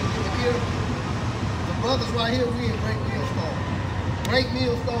to come and get here, the brothers right here, we in Great Millstone. Great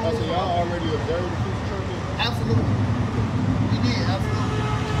Millstone. So y'all already observed the Feast of Trumpets? Absolutely. We did, absolutely.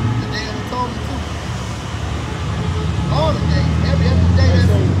 The Day of Atonement, too. All the days, every day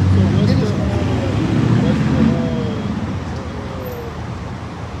that's in the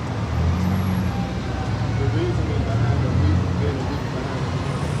reasoning behind the week being a week behind the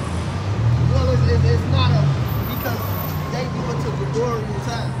week? Well, it's not because they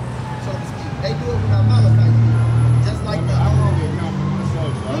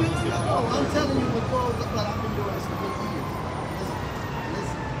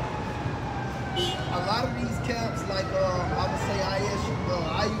a lot of these camps, like I would say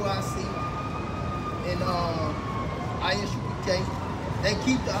IUIC and ISUPK, they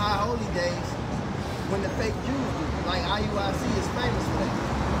keep the high holy days when the fake Jews do. Like IUIC is famous for that.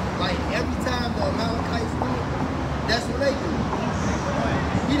 Like every time the Amalekites do it, that's what they do.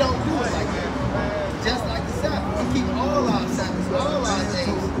 We don't do it like that. Just like the Sabbath. We keep all our Sabbaths, all our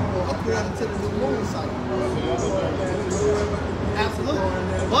days according to the new moon cycle. Absolutely.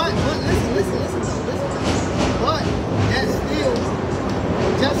 But listen. But that's still,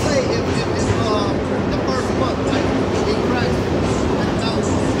 just say if the first month, right, in Christ, about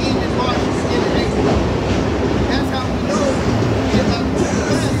end in March, end in April, that's how we know it's about to the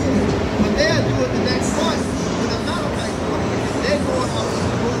Passover. But they'll do it the next month with a Malachi quarter. They're going off of the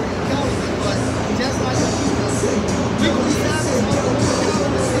Gregorian calendar, but just like we keep the weekly Sabbath off of the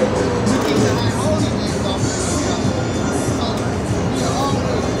calendar, we keep the high holy days off of the calendar. So we are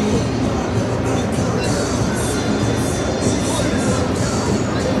always doing it.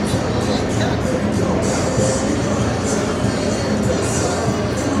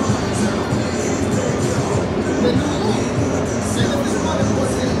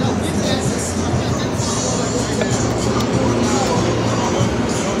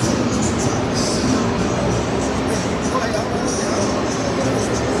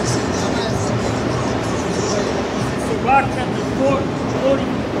 Sirach chapter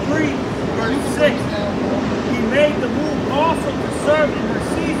 43, verse 6. He made the moon also to serve in her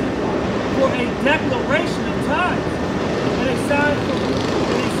season for a declaration of times and a sign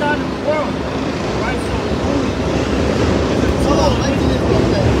of the world. Right? So the moon is a tool.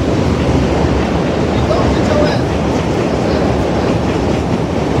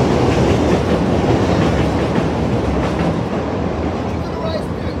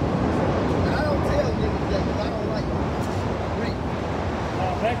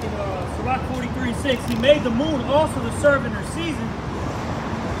 Back in Sirach 43:6, he made the moon also to serve in her season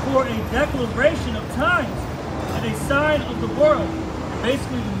for a declaration of times and a sign of the world. And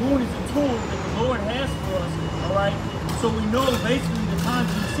basically, the moon is a tool that the Lord has for us, all right? So we know basically the times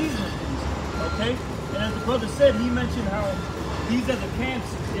and the season of things, okay? And as the brother said, he mentioned how these are the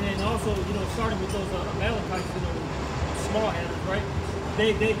camps, and then also, starting with those Amalekites, small handlers, right?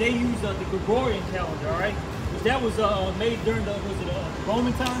 They use the Gregorian calendar, all right? That was made during the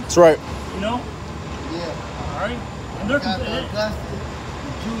Roman times. That's right. Yeah. All right. And they're Augustus,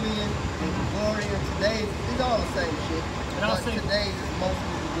 Julian, and Gregorian. Today, it's all the same shit. And I'll say today is mostly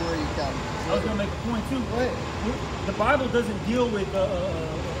Gregorian calendar. I was gonna make a point too. Go ahead. The Bible doesn't deal with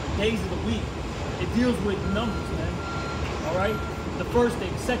days of the week. It deals with numbers, man. All right. The first day,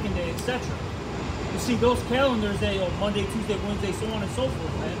 the second day, etc. You see, those calendars, they Monday, Tuesday, Wednesday, so on and so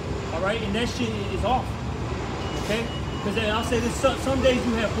forth, man. All right, and that shit is off. Okay? Because I'll say this, some days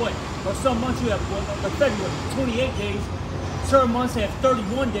you have what? Or some months you have what? Like February, 28 days. Certain months have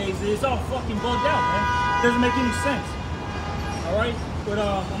 31 days. It's all fucking bugged out, man. Doesn't make any sense. All right? But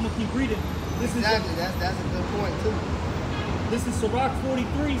I'm going to keep reading. This is exactly. That's a good point, too. This is Sirach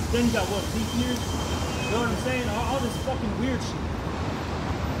 43. Then you got what? Leap years? You know what I'm saying? All this fucking weird shit.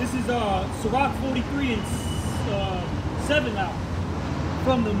 This is Sirach 43 and 7 now.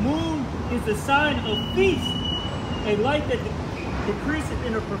 From the moon is the sign of feast, a light that decreaseth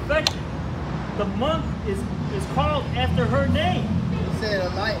in her perfection. The month is called after her name. He said a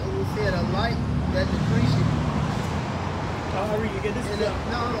light that decreases. I'll read it again. This is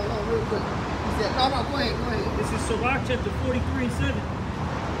no, real quick. He said, no, go ahead. This is Sirach chapter 43 and 7.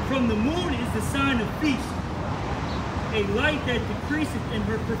 From the moon is the sign of feast, a light that decreaseth in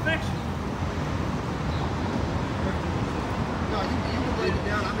her perfection. No, you can break it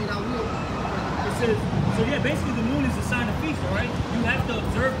down. I mean, I will. It says, so yeah, basically the moon is a sign of feast, all right? You have to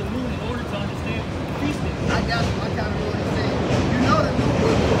observe the moon in order to understand feasting. I got you. I kind of know what you're saying. You know the new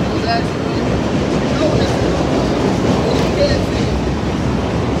moon was actually, you know this. You can't see it.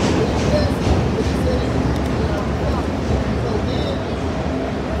 You can't see it. But you said it. So then,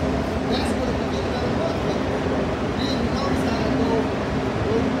 that's what the beginning of the month was. Then you notice how it goes.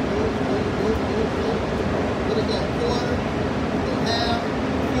 What is that? Quarter, half,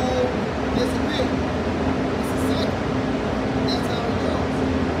 full, disappear. It's a cycle. That's how it goes.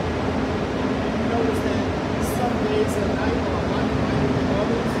 You notice that some days at night are light brighter than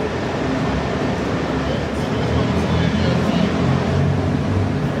others.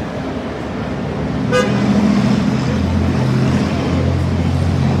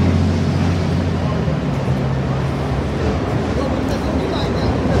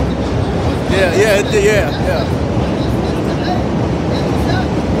 Yeah.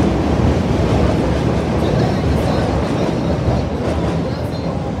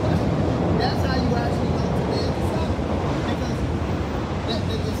 That's how you actually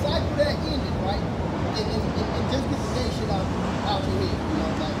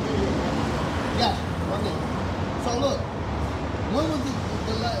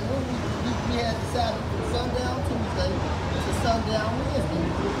Sabbath from sundown Tuesday to sundown Wednesday.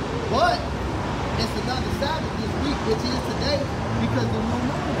 But it's another Sabbath this week, which is today, because the new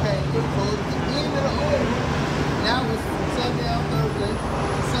moon came in. So it's the end of the old moon. Now it's from sundown Thursday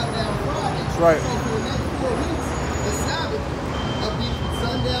to sundown Friday. That's right. So for the next 4 weeks, the Sabbath will be from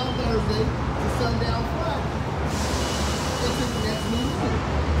sundown Thursday to sundown Friday. Until the next new moon.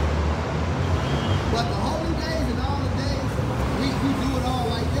 But the holy days and all the days, we do it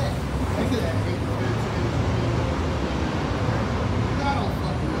all like that. Because I don't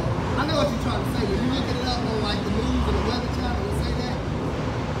fucking know. I know what you're trying to say. When you look it up on like the news and the weather channel, it say that.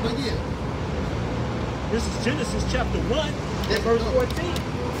 But yeah. This is Genesis chapter 1, and verse 14.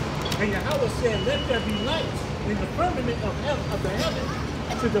 And Yahweh said, let there be lights in the firmament of the heaven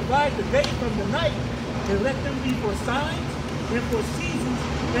to divide the day from the night, and let them be for signs, and for seasons,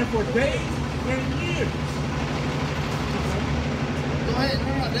 and for days and years. Go ahead.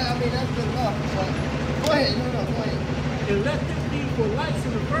 No, I mean, that's good enough. Go ahead. No, go ahead. And let them be for lights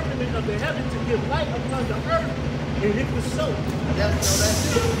in the firmament of the heaven to give light upon the earth. And it was so. That's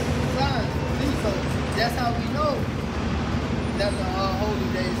it. Signs. See, so that's how we know that the holy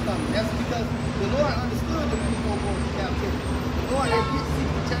day is coming. That's because the Lord understood that we were going to go into captivity. The Lord didn't seek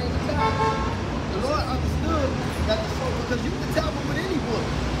to change the time. The Lord understood that the soul, because you can tamper with any book.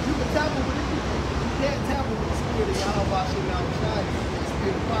 You can tamper with any book. You can't tamper with the spirit of Yahweh Shem Yahushai, the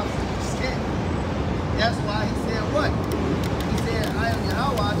spirit of prophecy. You just can't. That's why he said what? He said, I am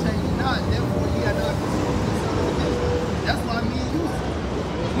Yahweh, I change you not. Therefore, ye are not consumed the son of Israel. That's why me and you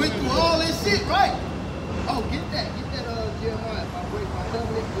went through all this shit, right? Oh, get that Jeremiah. If I break my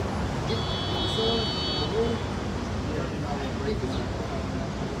covenant, get the sun, the moon,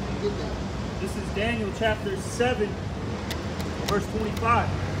 get that. This is Daniel chapter 7, verse 25.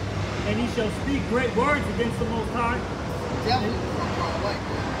 And he shall speak great words against the Most High, and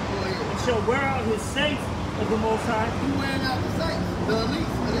shall wear out his saints of the Most High. You wearing out the saints, the elites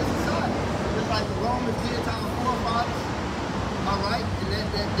of this society. Just like the Romans did to our forefathers. Alright?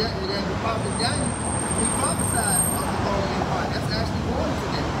 And the prophet Daniel, he prophesied of the Roman Empire. That's actually going to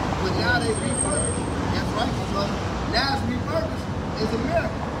them. But now they refurbished. That's right, brother. Now it's refurbished. It's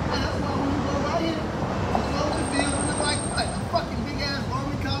America. And that's why when you go right here, you go to the building and like what? A fucking big ass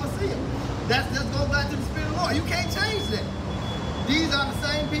Roman Coliseum. That's go back to the Spirit of the Lord. You can't change that. These are the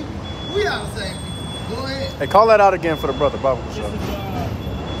same people. We are the same people. Go ahead. Hey, call that out again for the brother. Bible This show. is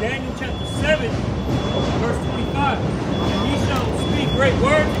Daniel chapter 7, verse 25. And he shall speak great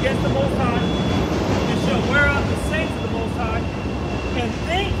words against the Most High, and shall wear out the saints of the Most High, and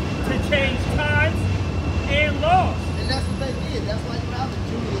think to change times and laws. And that's what they did. That's why you have a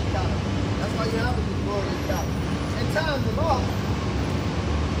Julian calendar. That's why you have a Gregorian calendar. And times and laws.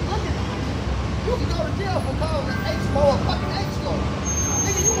 Look at that. You can go to jail for calling an H-law a fucking H-law.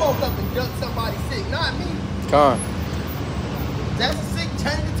 Nigga, you woke up and ducked somebody sick, not me. Con. That's a sick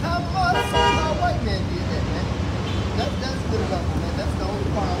change of time of law. That's how white man did that, man. That's good enough, man. That's the only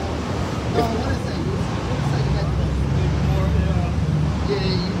part I want. No, what is that? What is that next one? Yeah,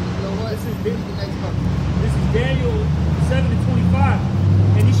 you know what? This is the next one. This is Daniel 7 and 25.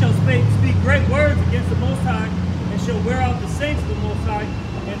 And he shall speak great words against the Most High, and shall wear out the saints of the Most High,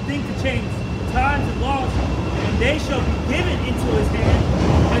 and think to change times and laws, and they shall be given into his hand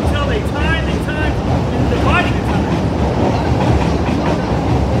until they time and time and dividing the time.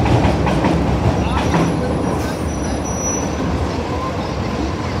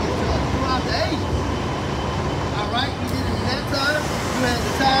 Alright, we did it in that time. You had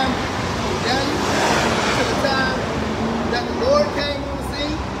the time of Daniel to the time that the Lord came on the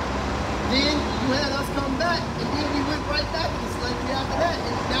scene. Then you had us come back, and then we went right back into slavery after that.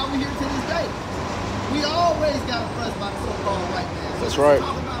 And now we're here to this day. We always got oppressed by the so-called white man. So That's right.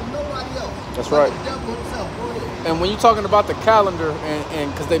 Talking about nobody else. That's but right. The devil himself. Go ahead. And when you're talking about the calendar,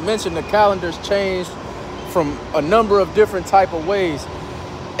 and because they mentioned the calendars changed from a number of different type of ways,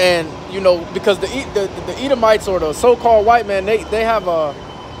 and you know, because the Edomites or the so-called white man, they have a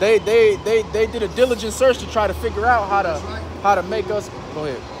they did a diligent search to try to figure out how to make us go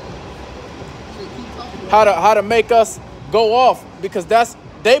ahead how to make us go off, because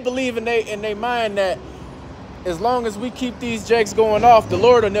they believe in their mind that as long as we keep these jakes going off, the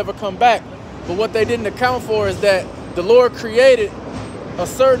Lord will never come back. But what they didn't account for is that the Lord created a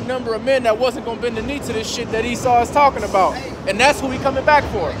certain number of men that wasn't going to bend the knee to this shit that Esau is talking about. And that's who we coming back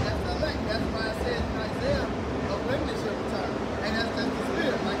for. That's why I said in Isaiah, a remnant shall return. And that's the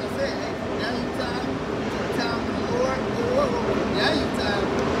spirit. Like I said, now you time to the time when the Lord, now you time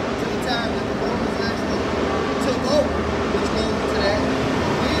to the time that the Romans actually took over, which goes to that.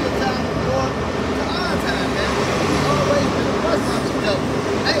 Then the time of the Lord to our time, man. We've always been oppressed by the devil.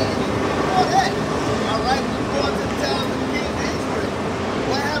 Hey, before that,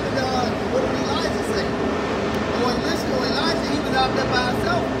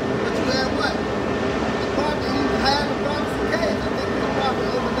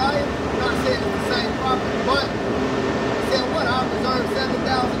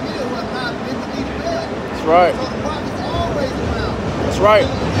 right. So the prophet's always around. That's right.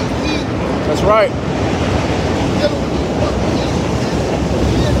 That's right.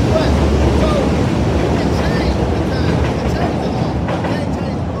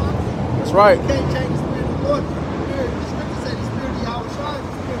 That's right. You can't change the spirit of the Lord. The scripture said the spirit of Yahweh shines,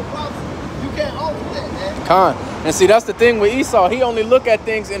 the spirit of prophecy. You can't alter that, man. Con. And see, that's the thing with Esau. He only look at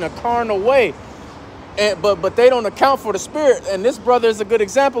things in a carnal way. But they don't account for the spirit. And this brother is a good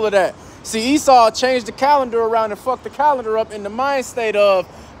example of that. See, Esau changed the calendar around and fucked the calendar up in the mind state of,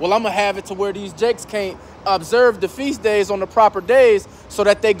 well, I'm going to have it to where these jakes can't observe the feast days on the proper days so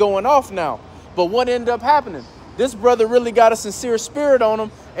that they going off now. But what ended up happening? This brother really got a sincere spirit on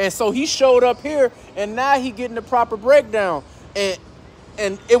him. And so he showed up here and now he getting the proper breakdown. And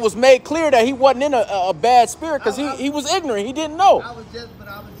it was made clear that he wasn't in a bad spirit because he was ignorant. He didn't know. I was just going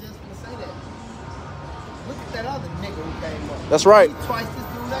to say that. Look at that other nigga who came up. That's right. He's twice this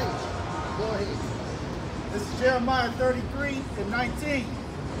dude's age. Go ahead. This is Jeremiah 33:19.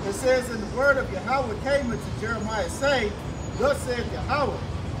 It says, "And the word of Yahweh came unto Jeremiah, saying, Thus saith Yahweh,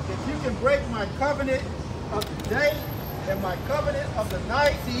 if you can break my covenant of the day and my covenant of the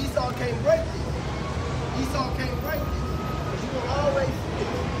night." See, Esau can't break this. Esau can't break this. Because you will always see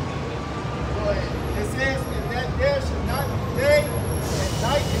this. Go ahead. It says, "And that there should not be day and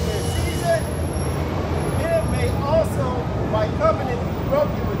night in their season, then may also my covenant be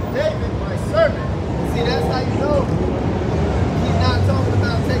broken with David, my servant." See, that's how you know he's not talking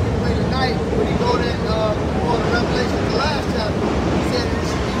about taking away the night. When he go that on Revelation, the last chapter, he said there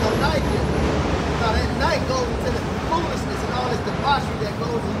should be no night there. Now that night goes into the foolishness and all this debauchery that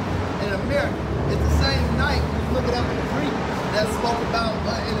goes in America. It's the same night when you look it up in the Greek that's spoken about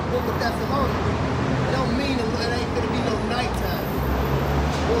in the book of Thessalonians. It don't mean it ain't gonna be no nighttime.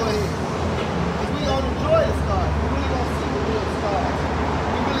 Go ahead. Because we gonna enjoy the stars. We really gonna see the real stars.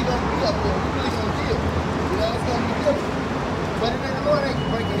 We really gonna be up there. We really gonna deal. You know, it's gonna be different. But then the Lord ain't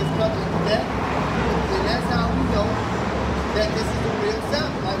breaking his covenant with that. And that's how we know that this is the real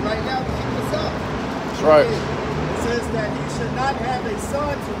Sabbath. Like right now, we keep this up. That's right. It says that he should not have a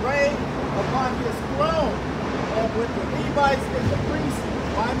son to reign upon his throne, and with the Levites and the priests,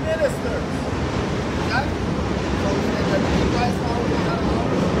 my ministers. Okay? So the Levites always have a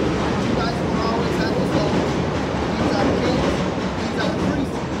home. You guys will always have this home. These are kings. These are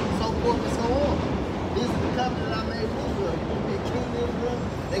priests. So forth and so on. This is the covenant I made with Israel. You're going to be a king to Israel.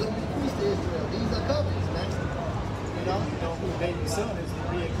 They're going to be priests to Israel. These are covenants, man. You know who David's son is, the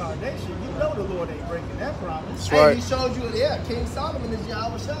reincarnation. You know the Lord ain't breaking that promise. That's right. And he showed you, King Solomon is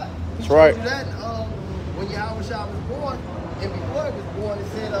Yahweh Shai. That's right. You that when Yahweh Shai was born, and before he was born, it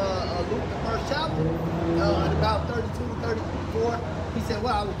said Luke the first chapter, at about 32 to 34, he said,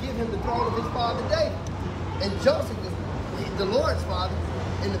 well, I will give him the throne of his father David. And Joseph was the Lord's father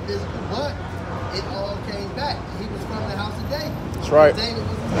in the physical, but it all came back. He was from the house of David. That's right. David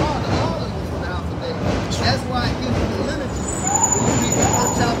was his father. All of them was from the house of David. That's why it gives you the lineage. When you read the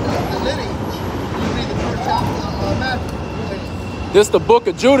first chapter of the lineage, you read the first chapter of Matthew. This the book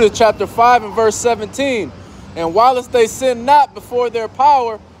of Judah, chapter 5 and verse 17. And whilst they sinned not before their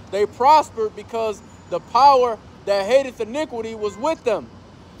power, they prospered, because the power that hateth iniquity was with them.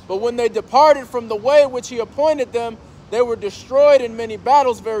 But when they departed from the way which he appointed them, they were destroyed in many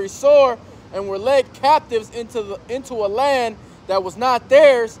battles very sore, and were led captives into a land that was not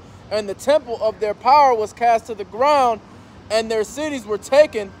theirs, and the temple of their power was cast to the ground, and their cities were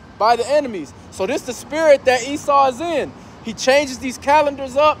taken by the enemies. So this is the spirit that Esau is in. He changes these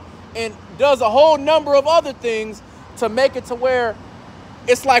calendars up and does a whole number of other things to make it to where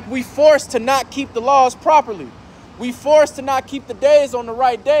it's like we forced to not keep the laws properly. We forced to not keep the days on the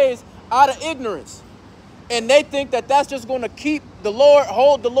right days out of ignorance. And they think that that's just going to keep the Lord,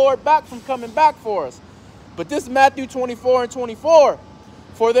 hold the Lord back from coming back for us. But this is Matthew 24 and 24.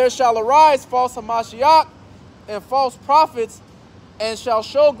 For there shall arise false Hamashiach and false prophets, and shall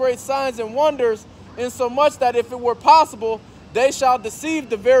show great signs and wonders, insomuch that if it were possible, they shall deceive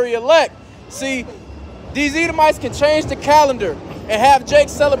the very elect. See, these Edomites can change the calendar and have Jake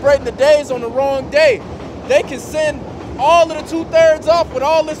celebrating the days on the wrong day. They can send all of the 2/3 off with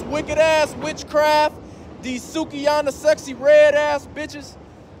all this wicked ass witchcraft, these Sukiyana sexy red ass bitches,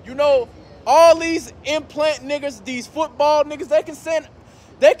 you know, all these implant niggas, these football niggas,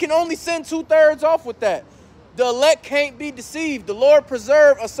 they can only send 2/3 off with that. The elect can't be deceived. The Lord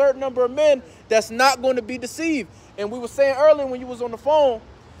preserve a certain number of men that's not going to be deceived. And we were saying earlier when you was on the phone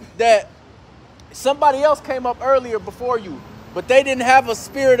that somebody else came up earlier before you, but they didn't have a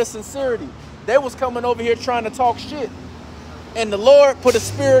spirit of sincerity. They was coming over here trying to talk shit. And the Lord put a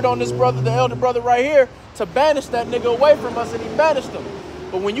spirit on this brother, the elder brother right here, to banish that nigga away from us, and he banished him.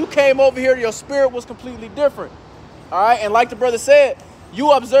 But when you came over here, your spirit was completely different. All right, and like the brother said,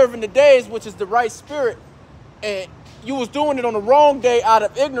 you observing the days, which is the right spirit, and you was doing it on the wrong day out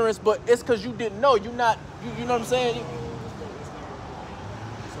of ignorance, but it's because you didn't know. You know what I'm saying?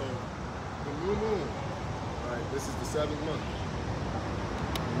 So, the new moon, right, this is the 7th month.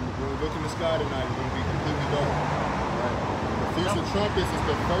 When we look in the sky tonight, it's going to be completely dark. Right? The Feast of Trumpets is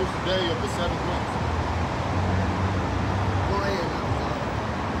the first day of the 7th month. Go ahead now.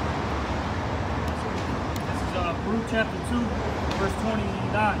 This is Luke chapter 2, verse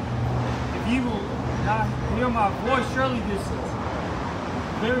 29. If ye will not hear my voice, surely this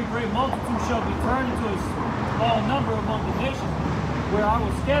very great multitude shall be turned into a small number among the nations, where I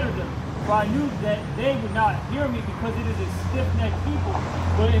will scatter them. For I knew that they would not hear me, because it is a stiff-necked people.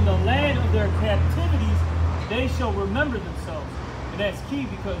 But in the land of their captivities, they shall remember themselves. And that's key,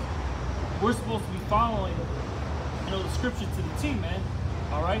 because we're supposed to be following, the scripture to the T, man.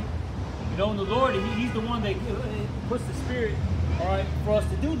 All right? And the Lord, He's the one that puts the Spirit, all right, for us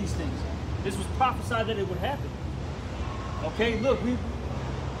to do these things. This was prophesied that it would happen. Okay, look,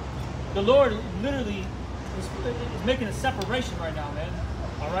 the Lord literally is making a separation right now, man.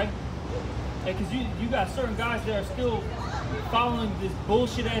 All right? Because you got certain guys that are still following this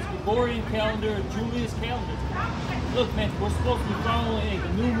bullshit-ass Gregorian calendar, Julius calendar. Look, man, we're supposed to be following the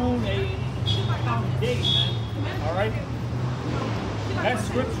new moon, following days, man. All right? That's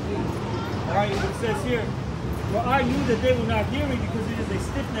scripture. All right, it says here, for I knew that they will not hear me, because it is a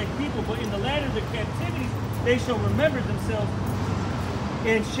stiff-necked people, but in the land of their captivity they shall remember themselves,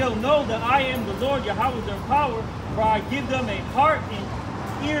 and shall know that I am the Lord Yahweh their power, for I give them a heart and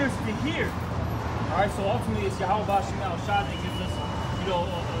ears to hear. All right, so ultimately it's Yahweh Bashim al-Shad that gives us,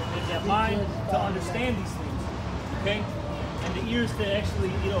 that mind to understand these things, okay? And the ears to actually,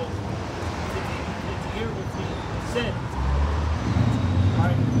 to hear what's being said.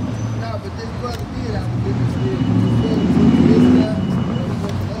 All right. No, but this brother did have a different spirit. These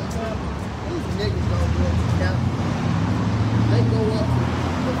niggas don't go to camp. They go up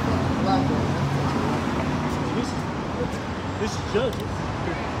to the fucking black one. This is Judges,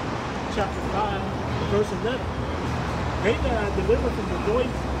 chapter 5, verse 11. They that are delivered from the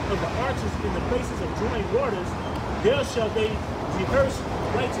voice of the archers in the places of drawing waters, there shall they rehearse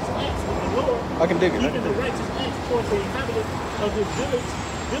righteous acts with the Lord. I can dig it. Even the righteous acts towards the inhabitant of his village.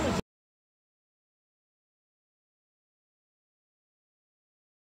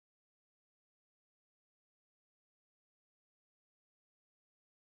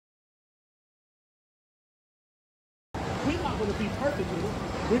 We're not going to be perfect with it.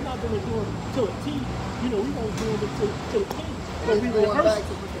 We're not going to do it to a T. We're going to do it to the T. But we going rehearse back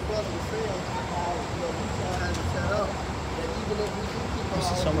to what the brother was saying, we try to set up that even if we do keep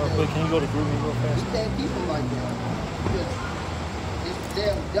our Somewhere quick, can you go to Groovy real fast? we can't keep them like that. Because it's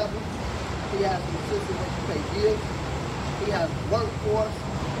damn devil. He has an assistant that you pay bills. He has workforce.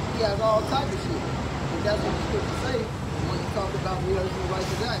 He has all types of shit. And that's what the scripture say when you talk about rehearsing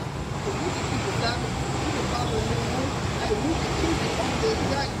righteous acts. Because we can keep the Sabbath, we can follow the new moon, and we can keep it on the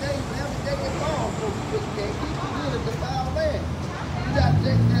exact day when every day is long. But we just can't keep it in a defiled land. You got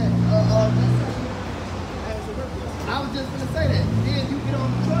that, I was just gonna say that. Then you get on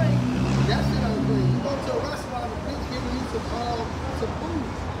the train, that shit unclean. You go to a restaurant, the bitch giving you some food,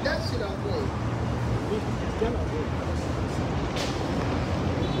 that shit unclean.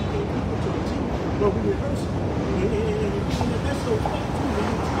 But we rehearse it. And that's so fun too. When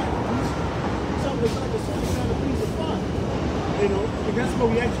you try to do something like the son trying to please the Father. And that's what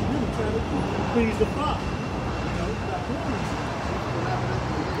we actually do, trying to please the Father.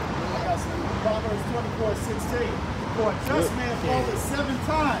 Proverbs 24:16. For a just man falleth 7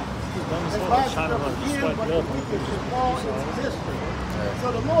 times, and rises up again, but the wicked shall fall into history.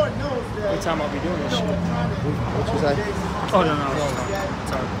 So the Lord knows that. What time I'll be doing this shit? What you say? Oh, no.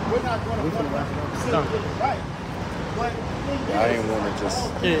 Sorry. We're not going to sit and get it right. But I ain't want to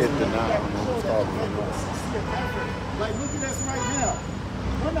just hit the now and start like, look at us right now.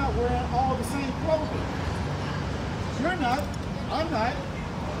 We're not wearing all the same clothing. You're not. I'm not.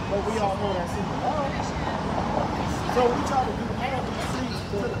 But we all know that's in the law. So we try to do all these things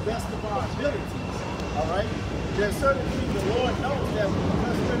to the best of our abilities. All right? There's certain things the Lord knows that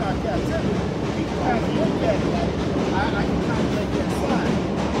because we're not captivity, we can kind of look at it like, I can kind of make that sign.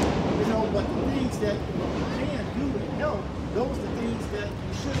 But the things that you can do and help, those are the things that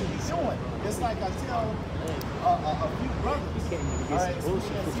you shouldn't be doing. It's like I tell a few brothers, all right,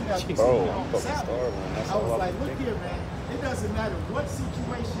 I was like, look here, man, it doesn't matter what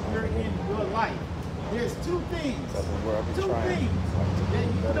situation you're in your life. There's two things that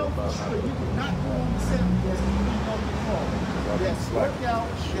you know for sure you cannot go on the Sabbath because you know you're wrong. Yes, work out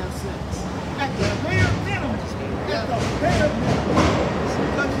and sex. At the bare minimum. At the bare minimum.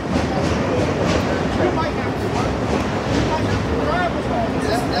 You might have to work. You might have to drive us all.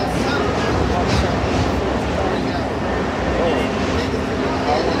 That's something.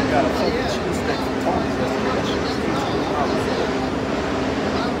 Got a fucking cheese steak from Tony's yesterday. That shit was $18.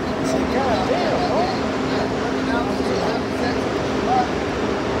 God damn, bro.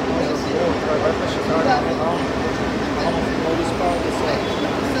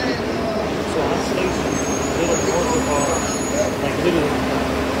 So I'm stationed little north of, like literally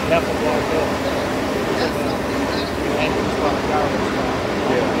half a block up.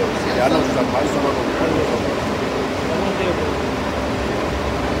 Yeah, I know what you're talking about. I used to work on the radio. I went there, but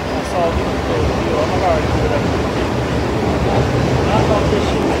I saw them close the deal. I'm like, all right, do it. I thought this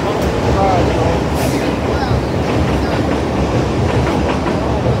shit was coming from the ride, you know.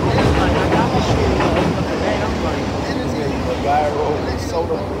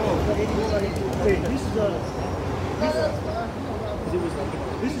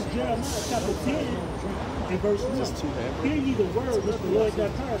 This is Jeremiah chapter 10 and verse 1. Hear ye the word which the Lord thy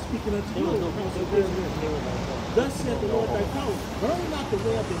God speaking unto you, O house of Israel. Thus saith the Lord thy God, burn not the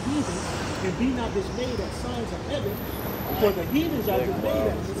way of the heathens, and be not dismayed at signs of heaven, for the heathens are dismayed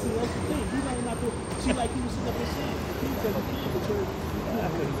at. See, that's the thing. You know not to see like he was sitting up there saying, the things that you can, but you're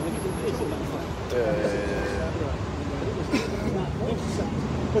not going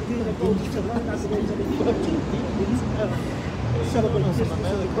but then it goes to learn not to go to the heathen. Celebrate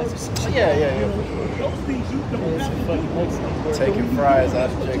Christmas. Yeah. Those things you don't have to do. Taking fries out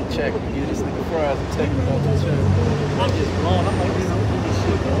of check. Get this nigga fries and take them off the check. I'm just blown. I'm like, this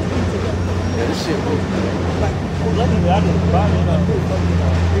shit, bro. Yeah, this shit was Luckily, I didn't buy it.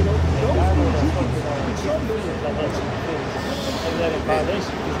 Those things you can control yourself. And that in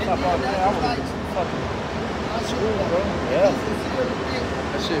violation. Just pop out there. I was just fucking screwed, bro. Yeah.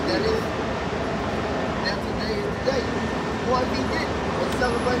 that shit. That is, that today is the day. What he did was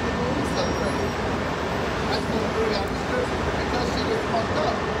celebrate the way we celebrate. I just want to bring out the scripture because shit is fucked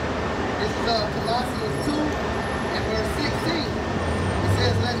up. This is Colossians 2 and verse 16. It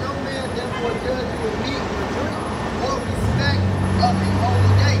says, let no man therefore judge you with meat or drink or respect of a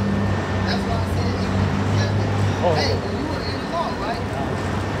holy day. That's why I said you respect it. Hey, when you were in the law, right?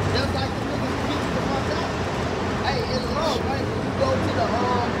 Just like the niggas who teach the fuck out. Hey, in the law, right? When you go to the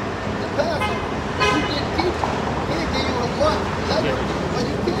pastor, if you didn't keep it, he'll give you a month later, but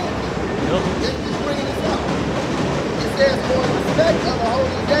you can't keep it. Just bringing this up. It says, for respect of a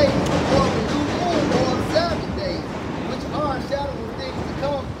holy day, or the new moon, or of Sabbath days, which are shadows of things to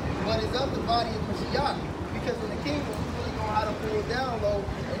come, but is of the body of Mashiach. Because in the kingdom, you really know how to pull down low,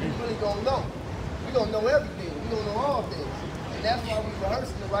 and you really gonna know. We gonna know everything. We gonna know all things. And that's why we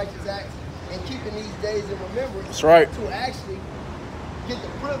rehearsing the righteous acts and keeping these days in remembrance. That's right. To actually get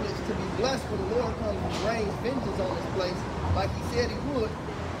the privilege to be blessed when the Lord comes and rains vengeance on this place, like he said he would,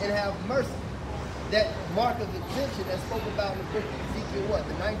 and have mercy. That mark of exemption that's spoken about in the book of Ezekiel, what,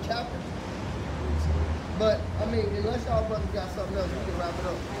 the 9th chapter? But, I mean, unless y'all brothers got something else, we can wrap it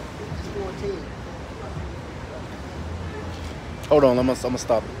up. It's 14. Hold on, I'm gonna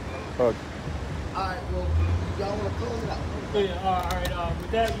stop it. All right, well, y'all want to close it out? Yeah, all right.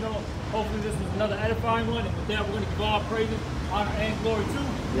 With that, hopefully this was another edifying one. And with that, we're going to give all praises, honor, and glory to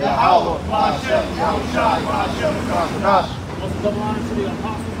Yahweh, Hashem, Yahushua, Hashem, Hashem. Also, double honor to the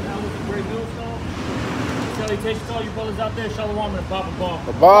apostles and elders of Great Millstone. Salutations to all you brothers out there. Shalom and Baba Ball.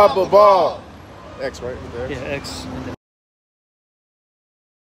 Baba Ball. X right there. Yeah, X.